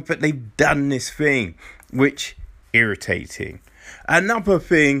 You know, but they've done this thing, which irritating. Another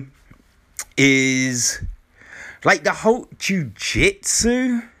thing is, like, the whole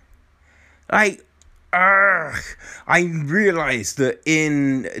jiu-jitsu, like, I realised that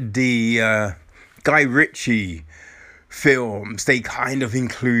in the Guy Ritchie films, they kind of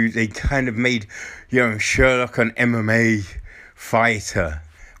made, you know, Sherlock an MMA fighter,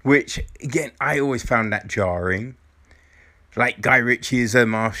 which, again, I always found that jarring. Like, Guy Ritchie is a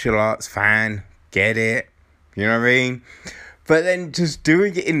martial arts fan, get it, you know what I mean? But then just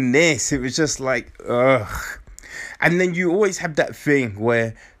doing it in this, it was just like, ugh. And then you always have that thing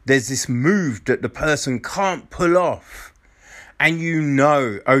where there's this move that the person can't pull off. And you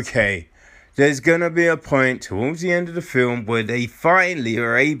know, okay, there's going to be a point towards the end of the film where they finally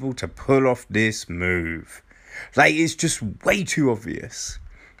are able to pull off this move. Like, it's just way too obvious,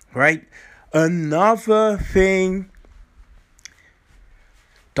 right? Another thing,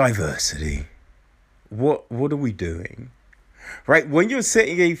 diversity. What are we doing? Right? When you're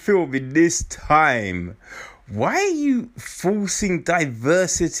setting a film in this time, why are you forcing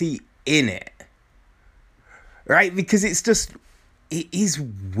diversity in it? Right? Because it is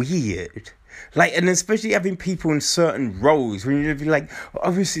weird. Like, and especially having people in certain roles, when you'd be like,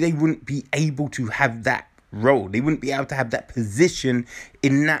 obviously they wouldn't be able to have that role. They wouldn't be able to have that position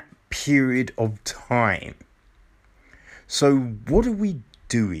in that period of time. So what are we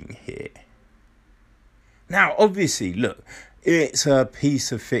doing here? Now, obviously, look, it's a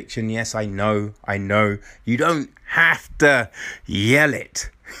piece of fiction. Yes, I know. You don't have to yell it.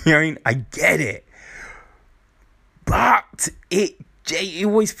 You know what I mean? I get it. But it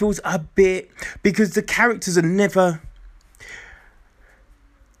always feels a bit, because the characters are never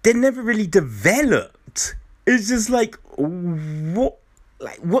they're never really developed. It's just like,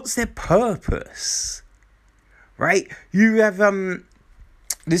 what's their purpose? Right? You have the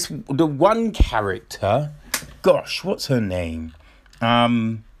one character, gosh, what's her name?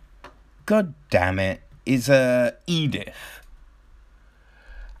 God damn it, is Edith.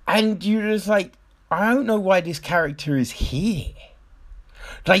 And you're just like, I don't know why this character is here.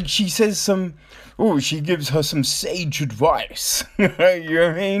 Like, she says she gives her some sage advice. You know what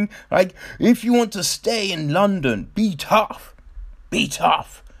I mean? Like, if you want to stay in London, be tough. Be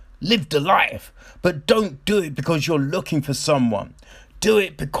tough. Live the life. But don't do it because you're looking for someone. Do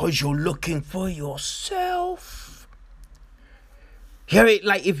it because you're looking for yourself. You know,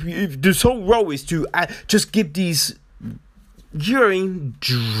 like, if this whole role is to just give these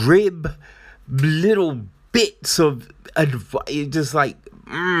drib little bits of advice, just like,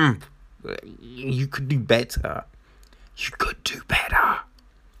 you could do better. You could do better.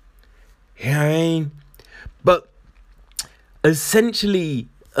 You know what I mean? But essentially,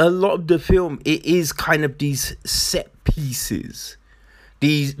 a lot of the film, it is kind of these set pieces,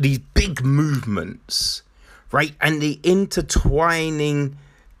 these big movements, right? And the intertwining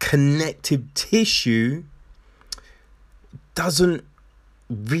connective tissue doesn't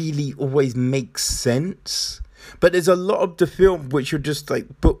really always make sense. But there's a lot of the film which you're just like,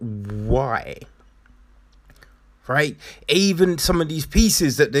 but why? Right? Even some of these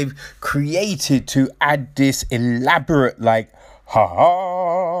pieces that they've created to add this elaborate, like,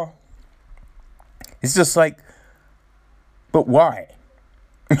 ha. It's just like, but why?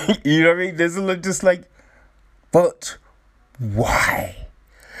 You know what I mean? There's a lot just like, but why?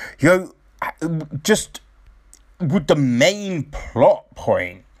 You know, just with the main plot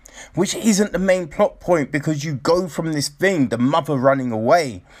point, which isn't the main plot point, because you go from this thing, the mother running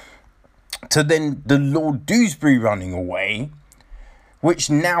away, to then the Lord Dewsbury running away, which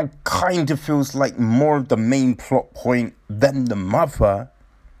now kind of feels like more of the main plot point than the mother,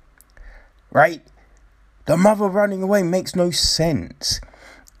 right? The mother running away makes no sense.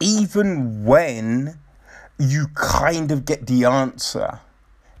 Even when you kind of get the answer,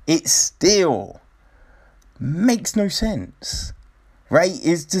 it still makes no sense, right?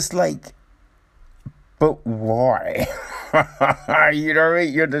 It's just like, but why? You know what I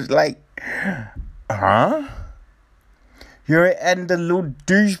mean? You're just like, huh? And the Lord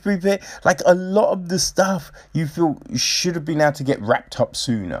Dewsbury bit, like, a lot of the stuff you feel should have been able to get wrapped up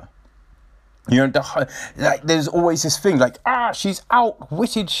sooner. You know, like, there's always this thing like, she's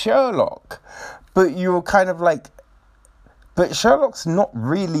outwitted Sherlock. But you're kind of like, but Sherlock's not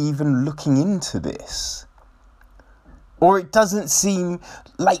really even looking into this. Or it doesn't seem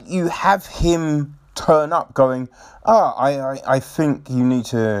like you have him turn up going, I think you need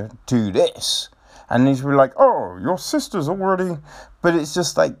to do this. And he's really like, your sister's already... But it's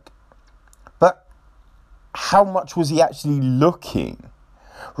just like, but how much was he actually looking?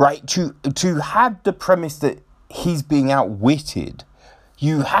 Right? To have the premise that he's being outwitted,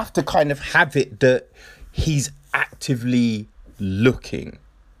 you have to kind of have it that he's actively looking.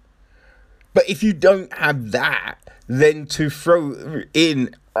 But if you don't have that, then to throw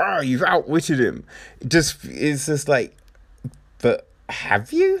in, you've outwitted him, it's just like, but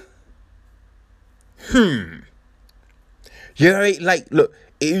have you? You know, like, look,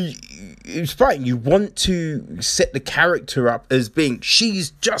 it's fine. You want to set the character up as being, she's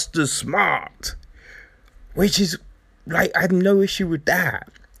just as smart, which is, like, I have no issue with that.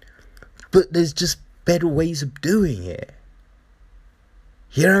 But there's just better ways of doing it.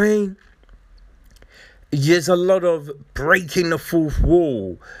 You know what I mean? There's a lot of breaking the fourth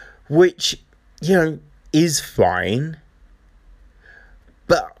wall, which, you know, is fine.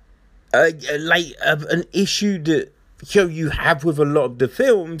 But, an issue that, you know, you have with a lot of the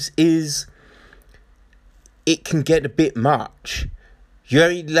films is it can get a bit much. You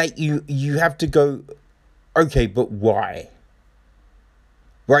know, like, you have to go, okay, but why?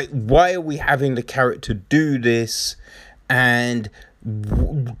 Right? Why are we having the character do this? And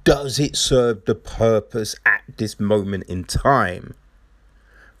does it serve the purpose at this moment in time?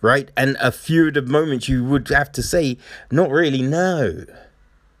 Right? And a few of the moments you would have to say, not really, no.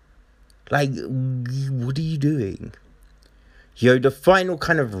 Like, what are you doing? You know, the final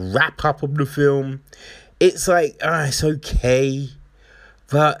kind of wrap up of the film, it's like, it's okay.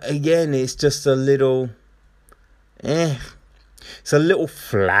 But again, it's just a little, it's a little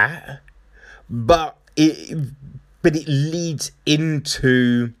flat. But it leads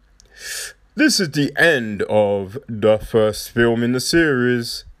into, this is the end of the first film in the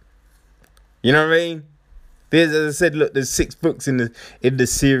series. You know what I mean? As I said, look, there's 6 books in the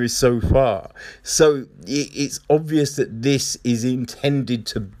series so far. So it's obvious that this is intended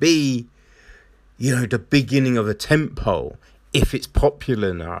to be, the beginning of a tentpole, if it's popular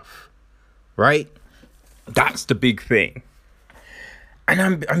enough, right? That's the big thing.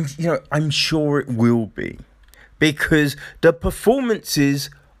 And I'm sure it will be, because the performances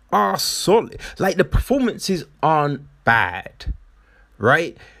are solid. Like, the performances aren't bad,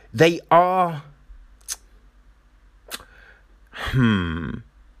 right? They are.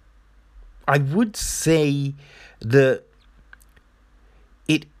 I would say that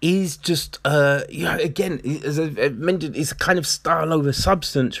it is just again, as I mentioned, it's a kind of style over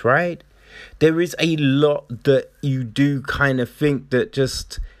substance, right? There is a lot that you do kind of think that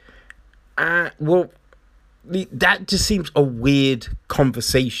just that just seems a weird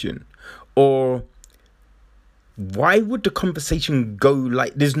conversation. Or why would the conversation go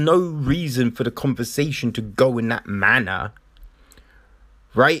like, there's no reason for the conversation to go in that manner,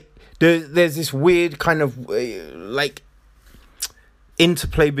 right? There's this weird kind of like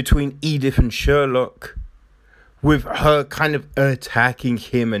interplay between Edith and Sherlock, with her kind of attacking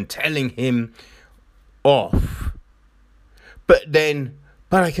him and telling him off. But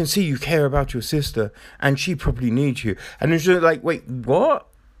I can see you care about your sister and she probably needs you. And it's just like, wait, what?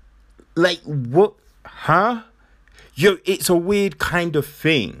 Like, what? Huh? It's a weird kind of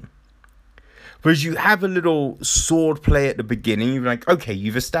thing. Whereas you have a little sword play at the beginning. You're like, okay,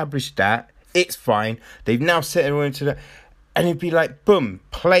 you've established that. It's fine. They've now settled into that. And it'd be like, boom,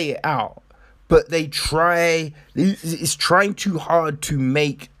 play it out. But it's trying too hard to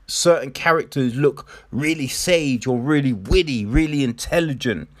make certain characters look really sage or really witty, really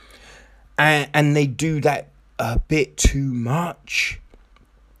intelligent. And they do that a bit too much.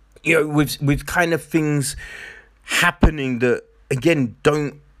 With kind of things happening that, again,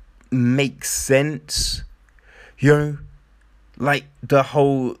 don't make sense. Like the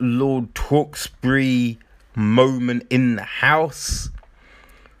whole Lord Tewkesbury moment in the house.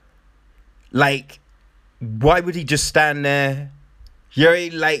 Like, why would he just stand there? These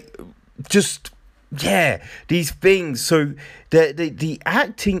things. So the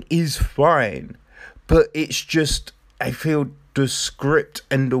acting is fine, but it's just, I feel the script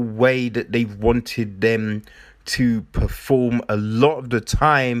and the way that they wanted them to perform a lot of the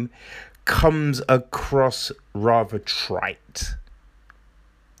time comes across rather trite.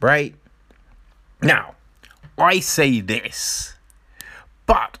 Right? Now, I say this,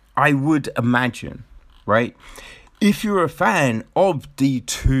 but I would imagine, right, if you're a fan of the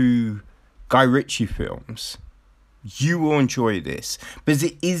 2 Guy Ritchie films, you will enjoy this, because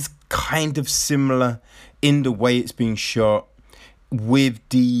it is kind of similar in the way it's being shot, with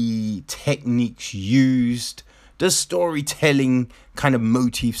the techniques used, the storytelling kind of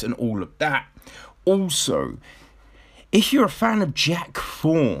motifs and all of that. Also, if you're a fan of Jack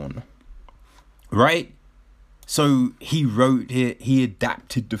Thorne, right? So he wrote it, he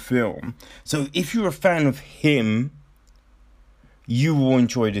adapted the film. So if you're a fan of him, you will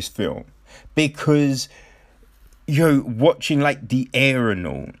enjoy this film. Because, watching like the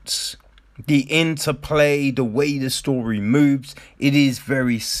Aeronauts, the interplay, the way the story moves, it is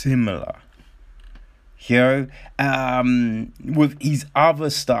very similar. With his other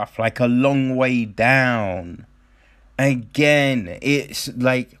stuff, like A Long Way Down. Again, it's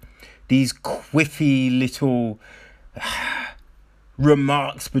like these quiffy little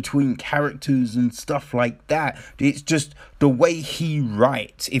remarks between characters and stuff like that. It's just the way he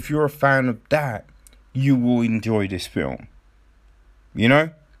writes. If you're a fan of that, you will enjoy this film.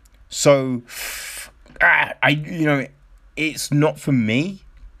 So it's not for me,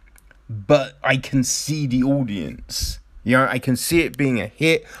 but I can see the audience. I can see it being a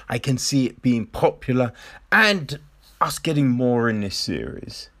hit. I can see it being popular, and us getting more in this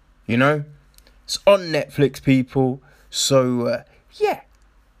series. It's on Netflix, people. So,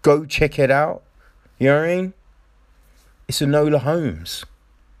 go check it out. You know what I mean? It's Enola Holmes.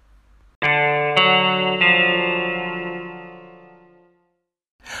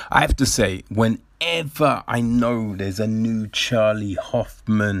 I have to say, whenever I know there's a new Charlie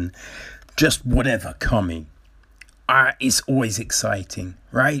Hoffman, just whatever coming, it's always exciting,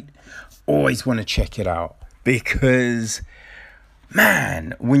 right? Always want to check it out, because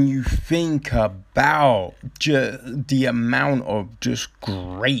man, when you think about the amount of just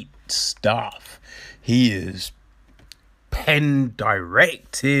great stuff he is pen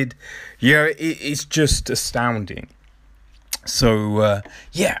directed, it's just astounding. So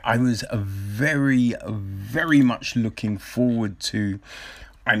I was very, very much looking forward to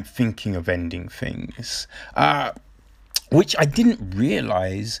I'm Thinking of Ending Things, which I didn't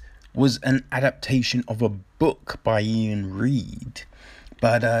realize was an adaptation of a book by Ian Reid.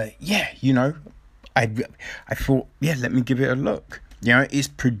 But yeah, I thought, yeah, let me give it a look. It's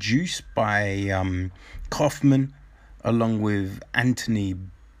produced by Kaufman, along with Anthony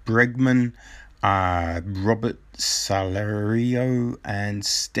Bregman, Robert Salario, and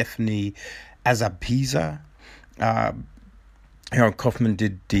Stephanie Azapiza. Kaufman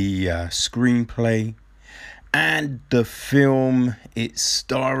did the screenplay. And the film, it's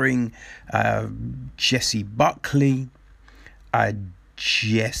starring Jessie Buckley,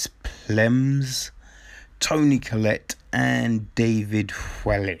 Jess Plemons, Toni Collette, and David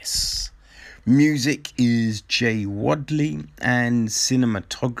Thewlis. Music is Jay Wadley, and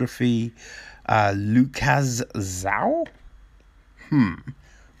cinematography, Lucas Zhao.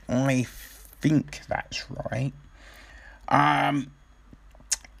 I think that's right.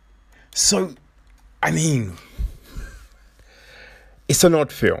 So, I mean, it's an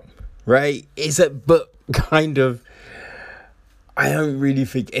odd film, right? But kind of, I don't really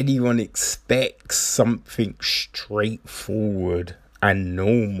think anyone expects something straightforward and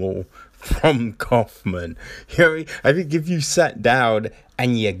normal from Kaufman. I think if you sat down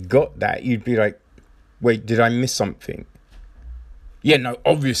and you got that, you'd be like, wait, did I miss something? Yeah, no,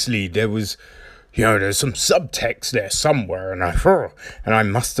 obviously there's some subtext there somewhere, and I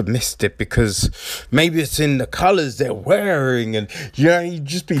must have missed it because maybe it's in the colors they're wearing, and you'd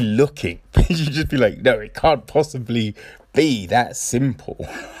just be looking. You'd just be like, no, it can't possibly be that simple.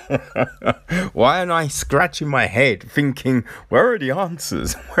 Why am I scratching my head thinking, where are the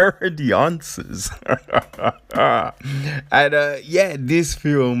answers? And yeah, this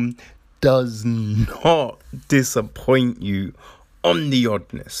film does not disappoint you on the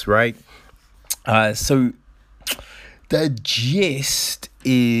oddness, right? So the gist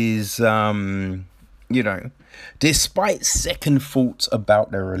is, despite second thoughts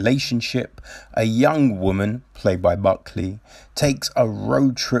about their relationship, a young woman, played by Buckley, takes a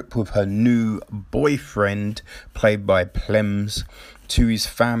road trip with her new boyfriend, played by Plemons, to his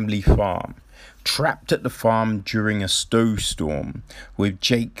family farm. Trapped at the farm during a snowstorm with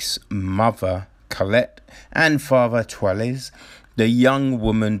Jake's mother, Colette, and father, Thewlis, the young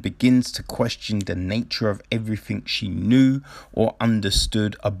woman begins to question the nature of everything she knew or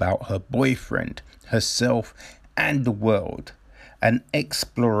understood about her boyfriend, herself, and the world. An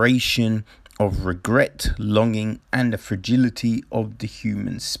exploration of regret, longing, and the fragility of the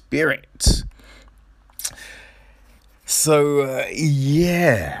human spirit. So,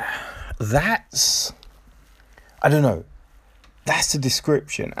 yeah, that's the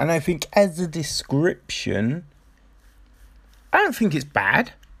description. And I think as a description, I don't think it's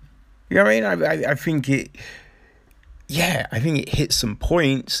bad. You know what I mean? I think it hits some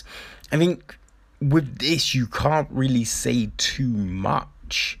points. I think with this, you can't really say too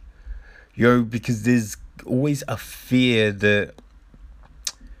much, because there's always a fear that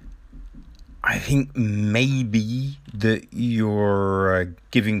I think maybe that you're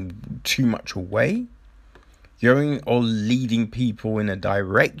giving too much away, or leading people in a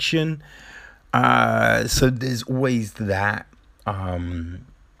direction. So there's always that.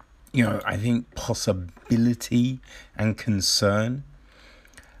 I think possibility and concern.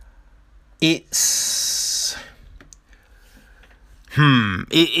 It's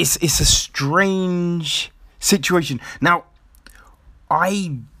a strange situation. Now,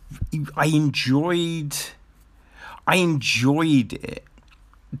 I enjoyed it,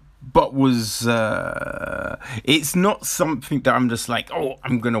 but was it's not something that I'm just like, oh,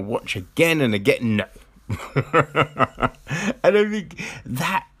 I'm gonna watch again and again. No. And I think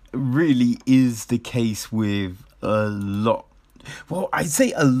that really is the case with a lot. Well, I'd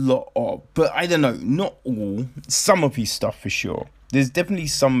say a lot of, but I don't know, not all. Some of his stuff for sure. There's definitely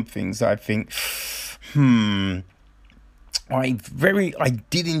some things that I think, I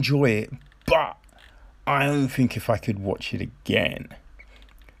did enjoy it, but I don't think if I could watch it again.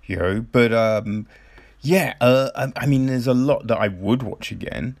 But I mean, there's a lot that I would watch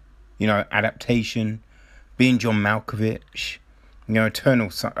again. Adaptation, being John Malkovich, Eternal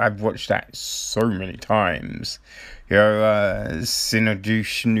Sun. I've watched that so many times.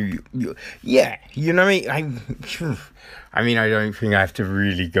 Synodus. Yeah, I mean, I don't think I have to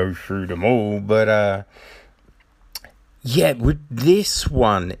really go through them all, but yeah, with this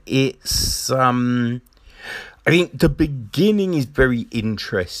one, it's I think the beginning is very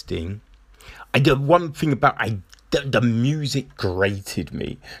interesting. The one thing about the music grated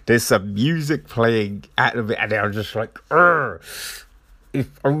me. There's some music playing out of it, and I was just like,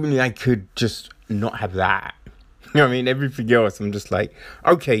 if only I could just not have that. I mean, everything else, I'm just like,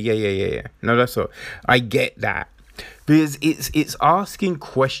 okay, yeah. No, that's all. I get that. because it's asking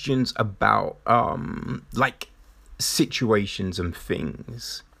questions about like situations and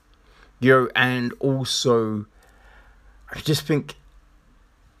things, and also I just think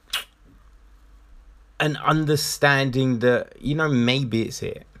an understanding that, maybe it's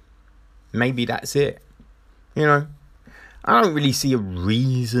it. Maybe that's it. I don't really see a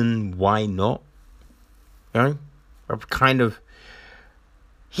reason why not. I've kind of,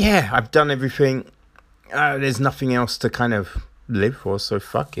 I've done everything. There's nothing else to kind of live for, so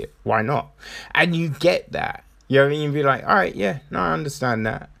fuck it. Why not? And you get that. You know what I mean? You'd be like, all right, I understand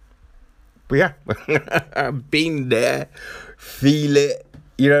that. But yeah, I've been there, feel it.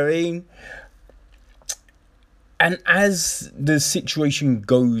 You know what I mean? And as the situation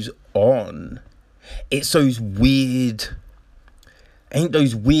goes on, it's those weird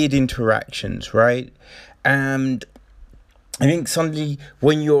interactions, right? And I think suddenly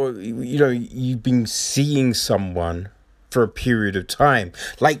when you've been seeing someone for a period of time,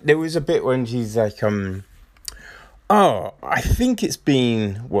 like there was a bit when she's like, oh, I think it's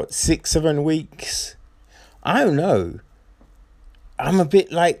been 6-7 weeks. I don't know. I'm a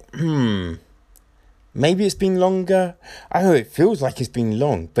bit like, maybe it's been longer. I know it feels like it's been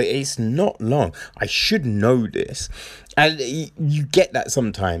long, but it's not long. I should know this. And you get that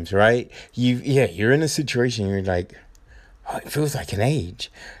sometimes, right? You're in a situation, you're like, oh, it feels like an age.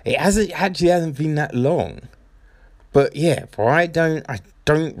 It hasn't been that long. But I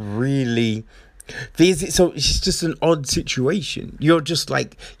don't really. So it's just an odd situation. You're just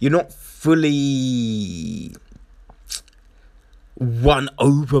like, you're not fully won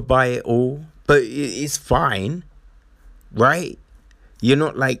over by it all. But it's fine, right? You're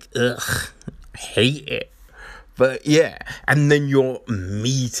not like, ugh, I hate it. But and then you're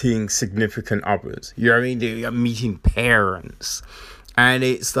meeting significant others. You know what I mean? You're meeting parents. And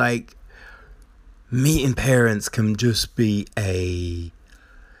it's like, meeting parents can just be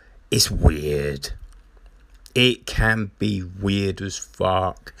it's weird. It can be weird as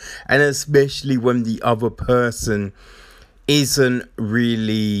fuck. And especially when the other person isn't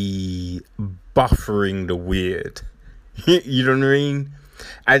really buffering the weird. You know what I mean?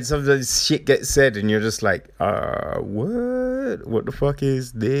 And sometimes shit gets said and you're just like, what the fuck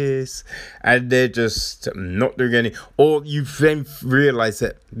is this? And they're just not doing any, or you then realize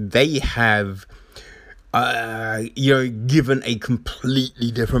that they have given a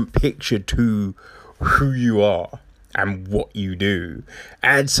completely different picture to who you are and what you do.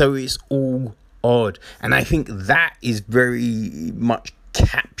 And so it's all odd, and I think that is very much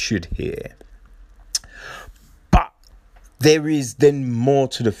captured here. But there is then more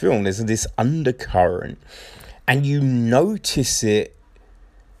to the film. There's this undercurrent, and you notice it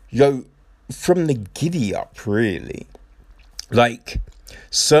from the giddy up, really. Like,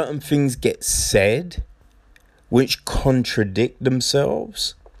 certain things get said which contradict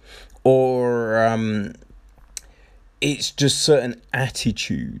themselves, or it's just certain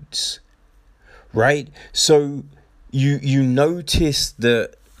attitudes. Right? So you notice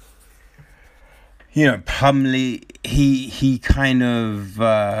that, Plumley, he kind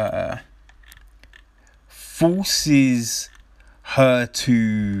of forces her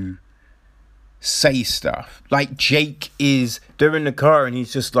to say stuff. Like, they're in the car and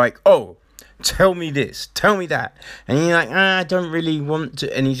he's just like, oh, tell me this, tell me that. And you're like, I don't really want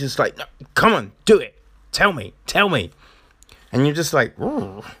to. And he's just like, no, come on, do it. Tell me. And you're just like,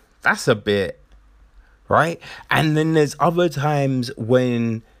 ooh, that's a bit. Right? And then there's other times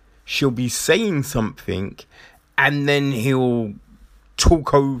when she'll be saying something and then he'll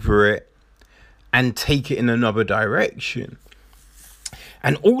talk over it and take it in another direction.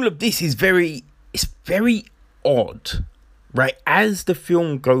 And all of this is very odd, right? As the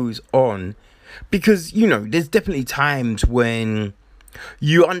film goes on, because, there's definitely times when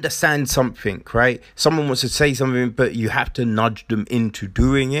you understand something, right? Someone wants to say something, but you have to nudge them into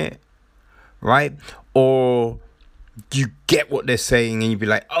doing it, right? Or you get what they're saying and you'd be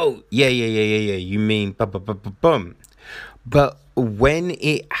like, oh, yeah, you mean bum. But when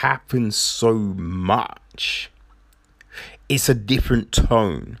it happens so much, it's a different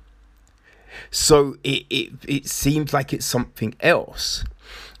tone. So it seems like it's something else.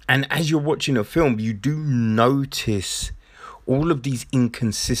 And as you're watching a film, you do notice all of these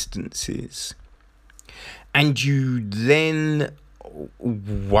inconsistencies. And you then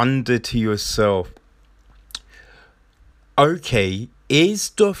wonder to yourself, okay,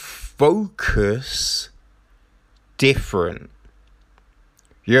 is the focus different?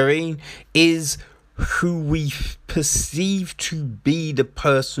 You know what I mean? Is who we perceive to be the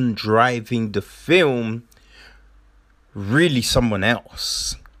person driving the film really someone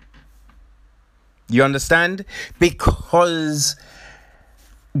else? You understand? Because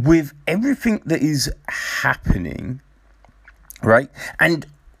with everything that is happening, right? And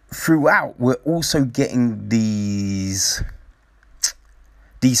throughout, we're also getting these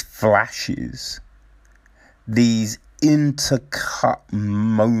flashes, these intercut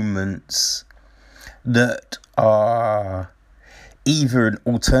moments that are either an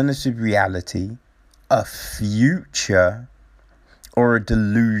alternative reality, a future, or a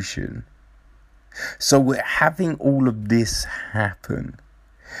delusion. So we're having all of this happen,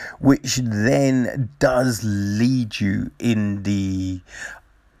 which then does lead you in the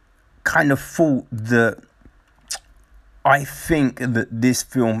kind of thought that I think that this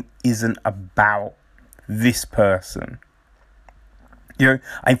film isn't about this person. You know,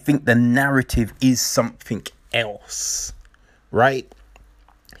 I think the narrative is something else, right?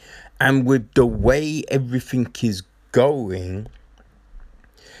 And with the way everything is going,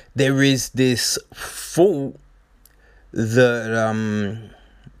 there is this thought that,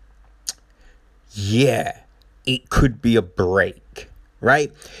 it could be a break,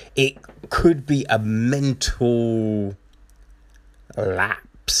 right? It could be a mental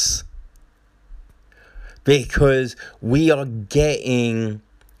lapse, because we are getting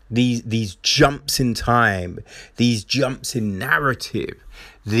these jumps in time, these jumps in narrative,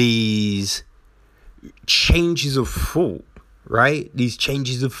 these changes of thought, right? These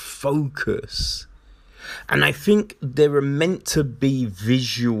changes of focus. And I think there are meant to be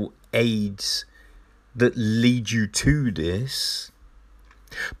visual aids that lead you to this.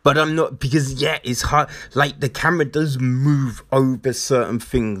 But I'm not, because it's hard. Like, the camera does move over certain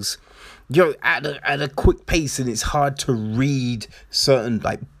things, at a quick pace, and it's hard to read certain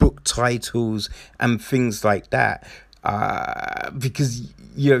like book titles and things like that. Because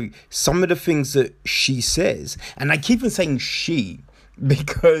some of the things that she says, and I keep on saying she,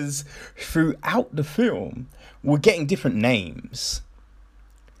 because throughout the film we're getting different names,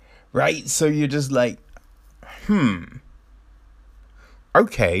 right? So you're just like,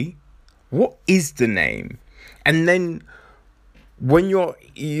 okay, what is the name? And then when you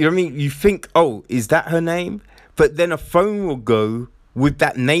think, oh, is that her name? But then a phone will go with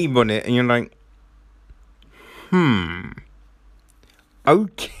that name on it, and you're like,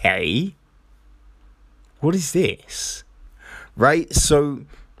 okay, what is this? Right? So,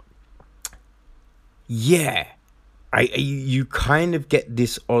 you kind of get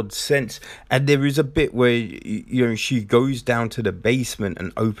this odd sense. And there is a bit where, she goes down to the basement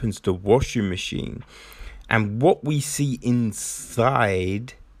and opens the washing machine. And what we see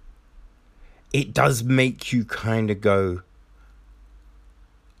inside, it does make you kind of go,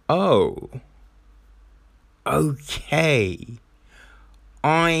 oh, okay.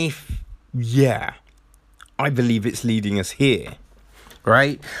 I believe it's leading us here,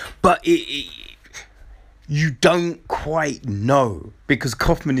 right? But you don't quite know, because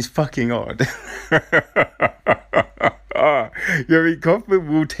Kaufman is fucking odd.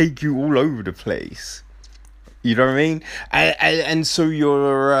 Kaufman will take you all over the place. You know what I mean? And so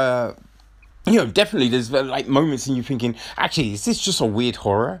you're, definitely there's like moments in you thinking, actually, is this just a weird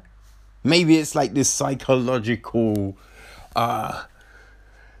horror? Maybe it's like this psychological, kind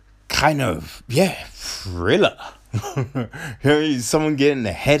of, thriller. Someone getting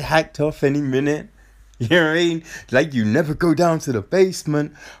their head hacked off any minute. You know what I mean? Like, you never go down to the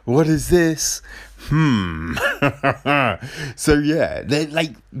basement. What is this? So they're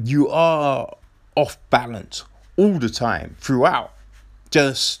like, you are off balance all the time throughout.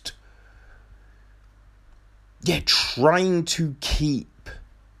 Just, trying to keep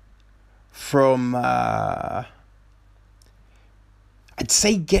from, I'd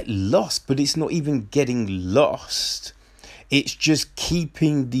say get lost, but it's not even getting lost. It's just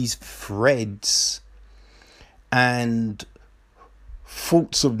keeping these threads and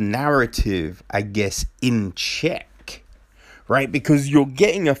thoughts of narrative, I guess, in check, right? Because you're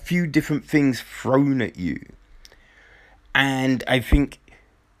getting a few different things thrown at you. And I think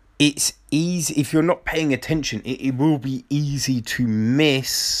it's easy, if you're not paying attention, it will be easy to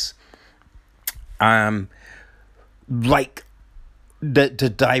miss, like,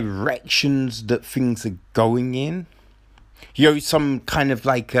 the directions that things are going in. Some kind of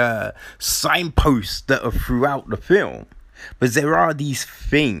like signposts that are throughout the film. But there are these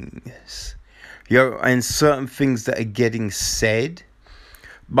things, and certain things that are getting said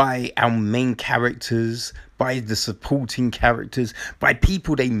by our main characters, by the supporting characters, by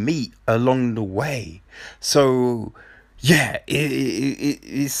people they meet along the way. So, it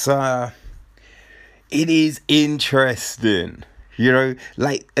is interesting,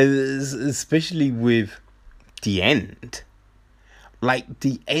 like, especially with the end. Like,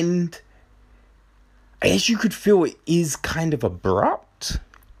 the end I guess you could feel it is kind of abrupt,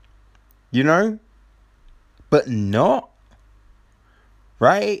 you know, but not,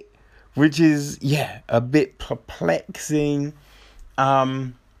 right? Which is, yeah, a bit perplexing.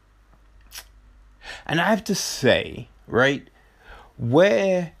 And I have to say, right,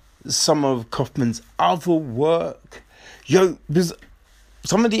 where some of Kaufman's other work, because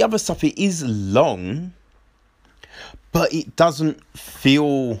some of the other stuff, it is long, but it doesn't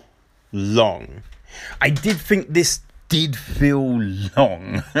feel long. I did think this did feel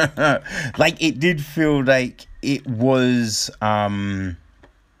long. Like, it did feel like it was,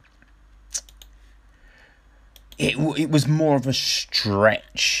 it was more of a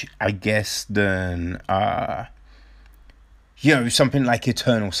stretch, I guess, than, something like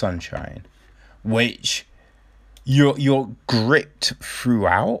Eternal Sunshine, which you're gripped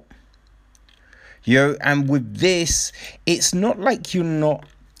throughout. And with this, it's not like you're not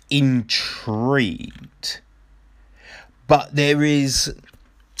intrigued, but there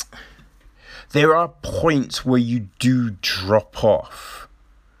are points where you do drop off,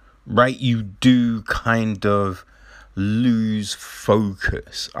 right? You do kind of lose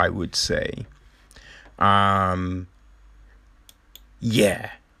focus, I would say. But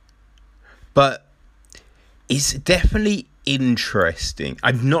it's definitely interesting.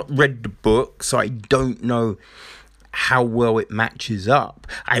 I've not read the book, so I don't know how well it matches up.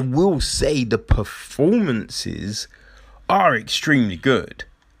 I will say the performances are extremely good.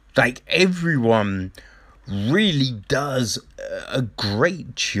 Like, everyone really does a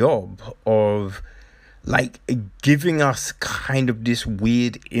great job of, like, giving us kind of this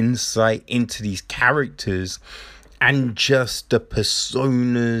weird insight into these characters and just the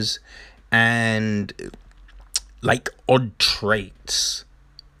personas and, like, odd traits,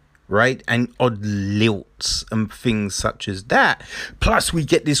 right? And odd lilts and things such as that. Plus, we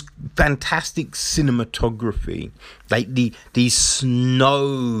get this fantastic cinematography, like these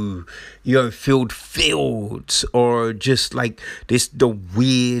snow, filled fields, or just like the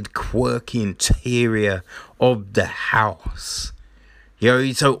weird, quirky interior of the house.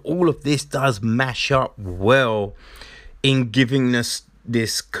 So all of this does mash up well in giving us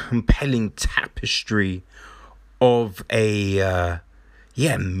this compelling tapestry of a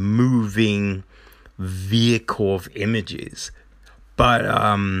moving vehicle of images. But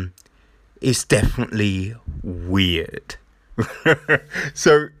it's definitely weird.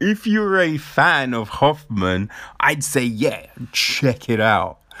 So if you're a fan of Hoffman, I'd say, yeah, check it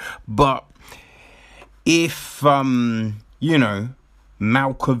out. But if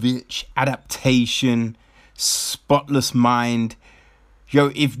Malkovich adaptation, Spotless Mind,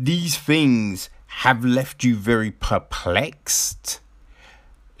 if these things have left you very perplexed,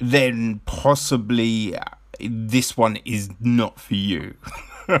 then possibly this one is not for you.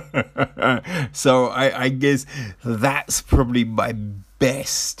 So I guess that's probably my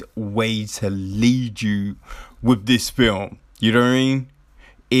best way to lead you with this film. You know what I mean?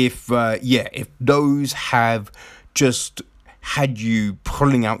 If those have just had you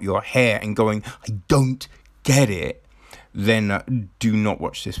pulling out your hair and going, I don't get it, then do not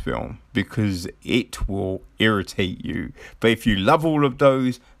watch this film, because it will irritate you. But if you love all of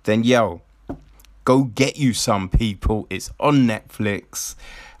those, then go get you some, people. It's on Netflix.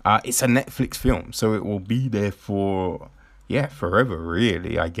 It's a Netflix film, so it will be there for forever,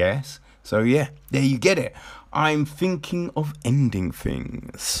 really, I guess. So there you get it. I'm thinking of ending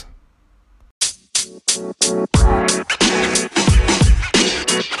things.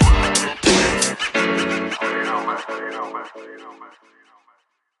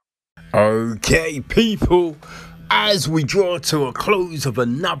 Okay, people, as we draw to a close of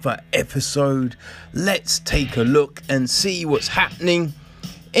another episode, let's take a look and see what's happening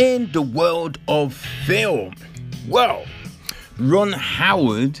in the world of film. Well, Ron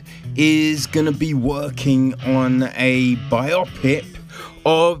Howard is going to be working on a biopic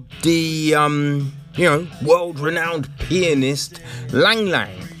of the world-renowned pianist Lang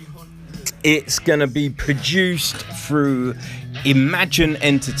Lang. It's going to be produced through Imagine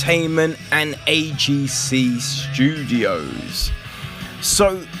Entertainment and AGC Studios.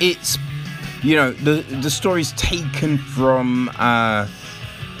 So it's, the story's taken from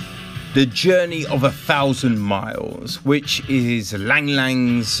The Journey of 1,000 Miles, which is Lang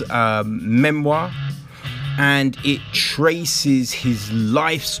Lang's memoir, and it traces his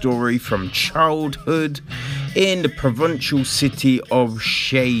life story from childhood in the provincial city of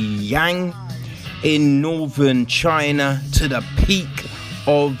Shenyang in northern China to the peak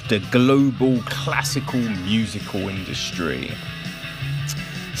of the global classical musical industry.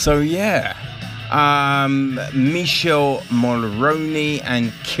 So Michelle Mulroney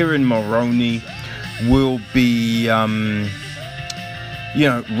and Kieran Mulroney will be,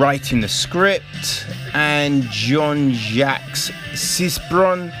 writing the script, and Jean-Jacques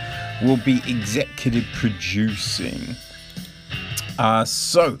Cisbron will be executive producing.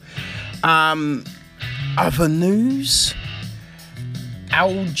 Other news,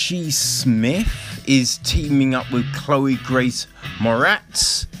 Algie Smith is teaming up with Chloe Grace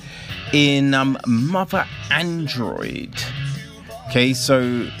Moretz in Mother Android. Okay,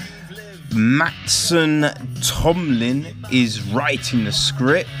 so Matson Tomlin is writing the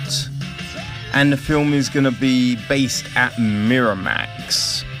script, and the film is going to be based at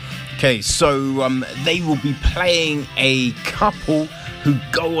Miramax. Okay, so they will be playing a couple who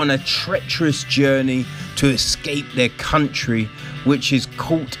go on a treacherous journey to escape their country, which is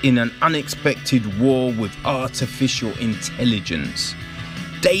caught in an unexpected war with artificial intelligence.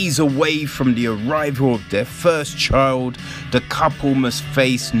 Days away from the arrival of their first child, the couple must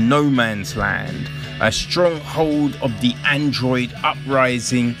face no man's land, a stronghold of the android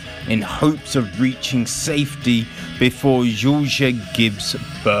uprising in hopes of reaching safety before Julia gives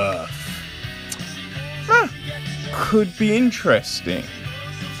birth. Could be interesting.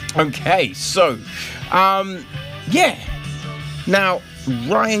 Okay, so, Now,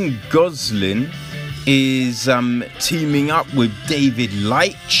 Ryan Gosling is teaming up with David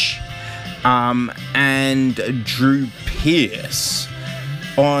Leitch and Drew Pearce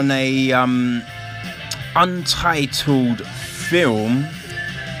on a untitled film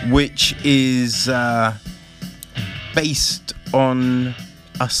which is based on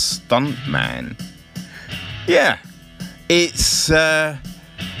a stuntman. Yeah, it's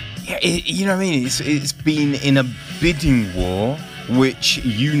it's been in a bidding war which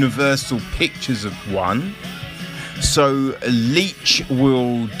Universal Pictures have won. So Leitch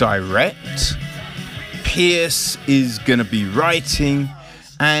will direct, Pierce is going to be writing,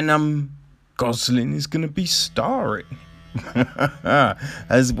 and Gosling is going to be starring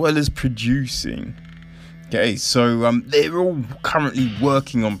as well as producing. Okay, so they're all currently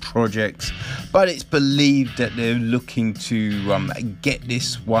working on projects, but it's believed that they're looking to get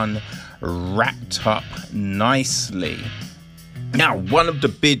this one wrapped up nicely. Now, one of the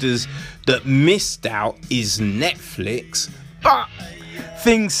bidders that missed out is Netflix, but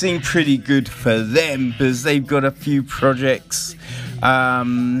things seem pretty good for them because they've got a few projects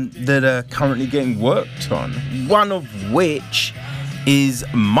that are currently getting worked on. One of which is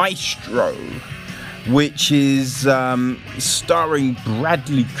Maestro, which is starring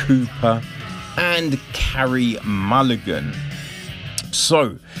Bradley Cooper and Carey Mulligan.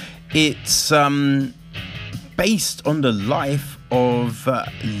 So it's based on the life of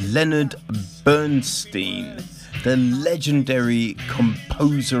Leonard Bernstein, the legendary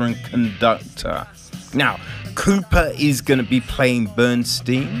composer and conductor. Now, Cooper is going to be playing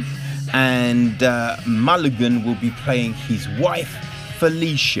Bernstein, and Mulligan will be playing his wife,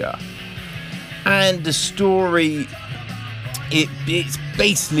 Felicia. And the story, it's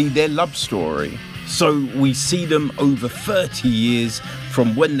basically their love story. So we see them over 30 years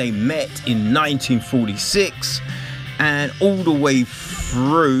from when they met in 1946 and all the way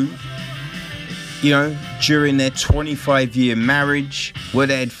through, during their 25-year marriage where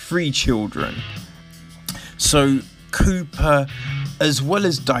they had 3 children. So Cooper, as well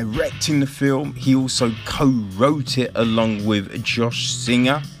as directing the film, he also co-wrote it along with Josh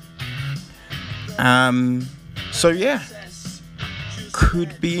Singer.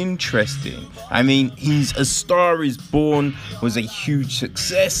 Could be interesting. I mean, his A Star Is Born was a huge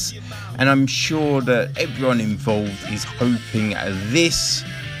success, and I'm sure that everyone involved is hoping this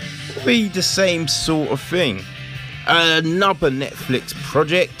will be the same sort of thing. Another Netflix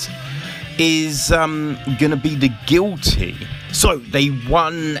project is gonna be The Guilty. So they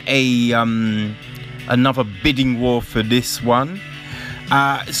won another bidding war for this one.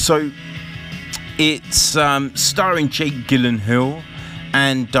 So it's starring Jake Gyllenhaal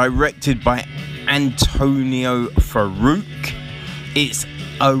and directed by Antonio Farouk. It's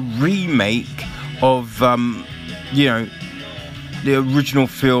a remake of the original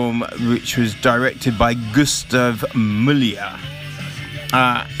film, which was directed by Gustav Muller.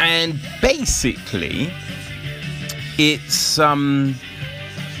 And basically it's in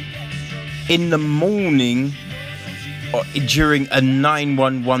the morning during a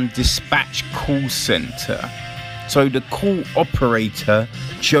 911 dispatch call center. So the call operator,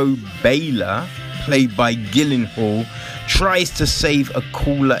 Joe Baylor, played by Gyllenhaal, tries to save a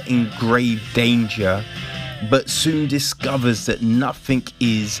caller in grave danger, but soon discovers that nothing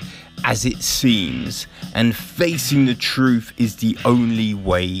is as it seems, and facing the truth is the only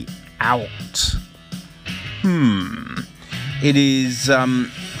way out. It is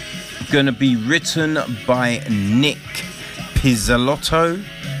going to be written by Nick Pizzolatto.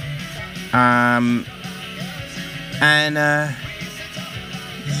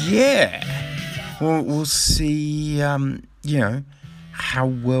 We'll see, how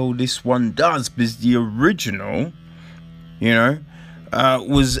well this one does, because the original,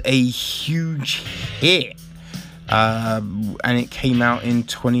 was a huge hit, and it came out in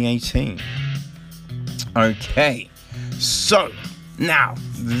 2018. Okay, so now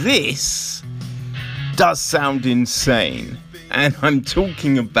this does sound insane, and I'm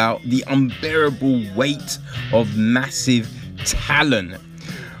talking about The Unbearable Weight of Massive Talent,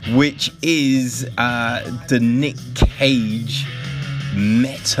 which is the Nick Cage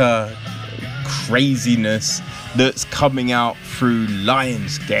meta craziness that's coming out through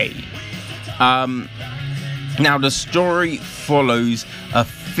Lionsgate. Now the story follows a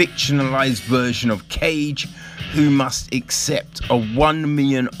fictionalized version of Cage, who must accept a $1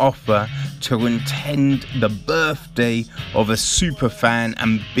 million offer to attend the birthday of a superfan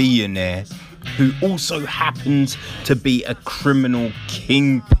and billionaire who also happens to be a criminal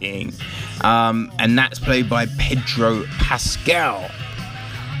kingpin, and that's played by Pedro Pascal.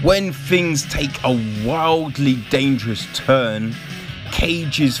 When things take a wildly dangerous turn,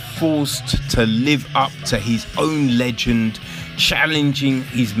 Cage is forced to live up to his own legend, challenging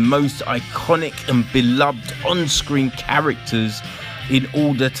his most iconic and beloved on-screen characters in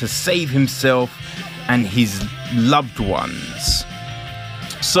order to save himself and his loved ones.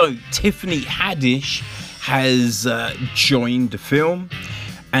 So Tiffany Haddish has joined the film,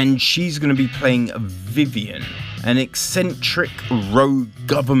 and she's going to be playing Vivian, an eccentric rogue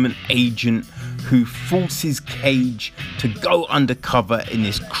government agent who forces Cage to go undercover in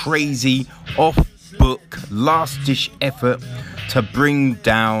this crazy, off-book, last-ditch effort to bring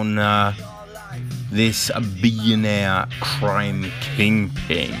down this billionaire crime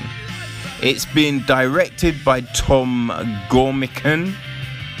kingpin. It's been directed by Tom Gormican,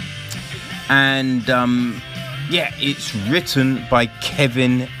 and it's written by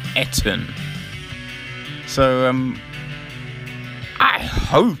Kevin Etten. So I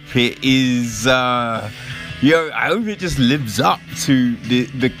hope it is I hope it just lives up to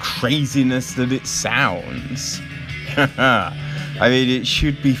the craziness that it sounds. I mean, it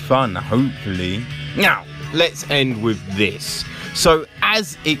should be fun, hopefully. Now, let's end with this. So,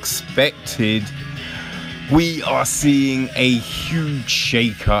 as expected, we are seeing a huge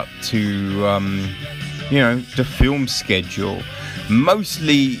shake-up to, the film schedule.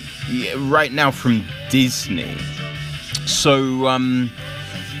 Mostly, right now, from Disney. So,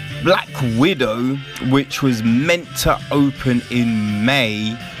 Black Widow, which was meant to open in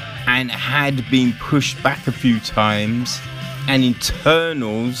May and had been pushed back a few times, and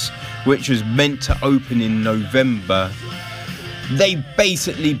Eternals, which was meant to open in November, they've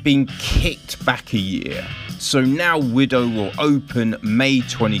basically been kicked back a year. So now Widow will open May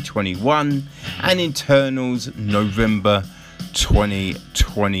 2021 and Eternals November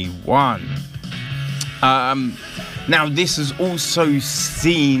 2021. Now this has also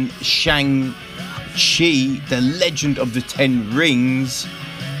seen Shang-Chi, the Legend of the Ten Rings,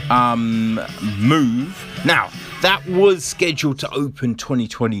 move. Now, that was scheduled to open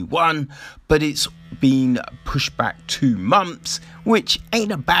 2021, but it's been pushed back 2 months, which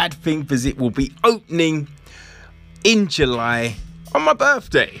ain't a bad thing because it will be opening in July on my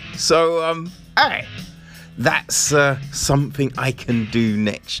birthday. So, hey, that's something I can do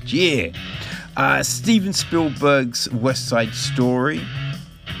next year. Steven Spielberg's West Side Story,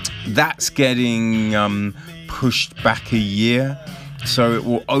 that's getting pushed back a year. So it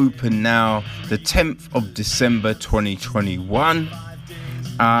will open now the 10th of December 2021.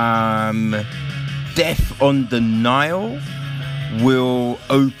 Death on the Nile will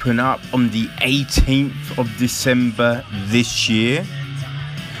open up on the 18th of December this year.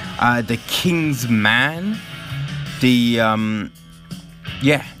 The King's Man, the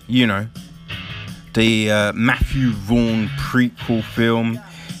Matthew Vaughn prequel film,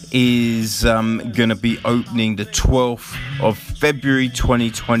 is going to be opening the 12th of February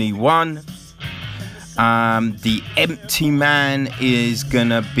 2021. The Empty Man is going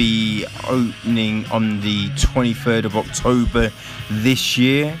to be opening on the 23rd of October this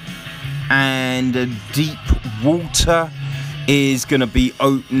year. And Deep Water is going to be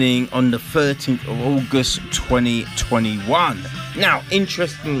opening on the 13th of August 2021. Now,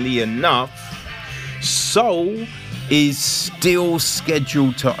 interestingly enough, Soul is still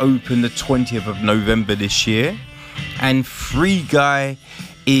scheduled to open the 20th of November this year, and Free Guy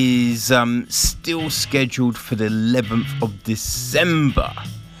is still scheduled for the 11th of December.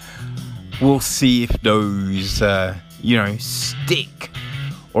 We'll see if those stick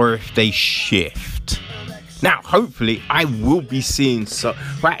or if they shift. Now, hopefully, I will be seeing Soul.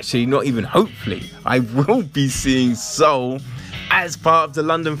 Well, actually, not even hopefully. I will be seeing Soul as part of the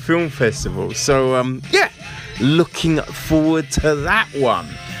London Film Festival. So, yeah, looking forward to that one.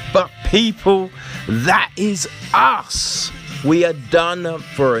 But people, that is us. We are done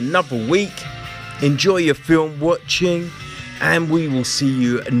for another week. Enjoy your film watching, and we will see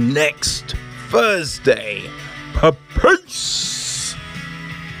you next Thursday. Peace.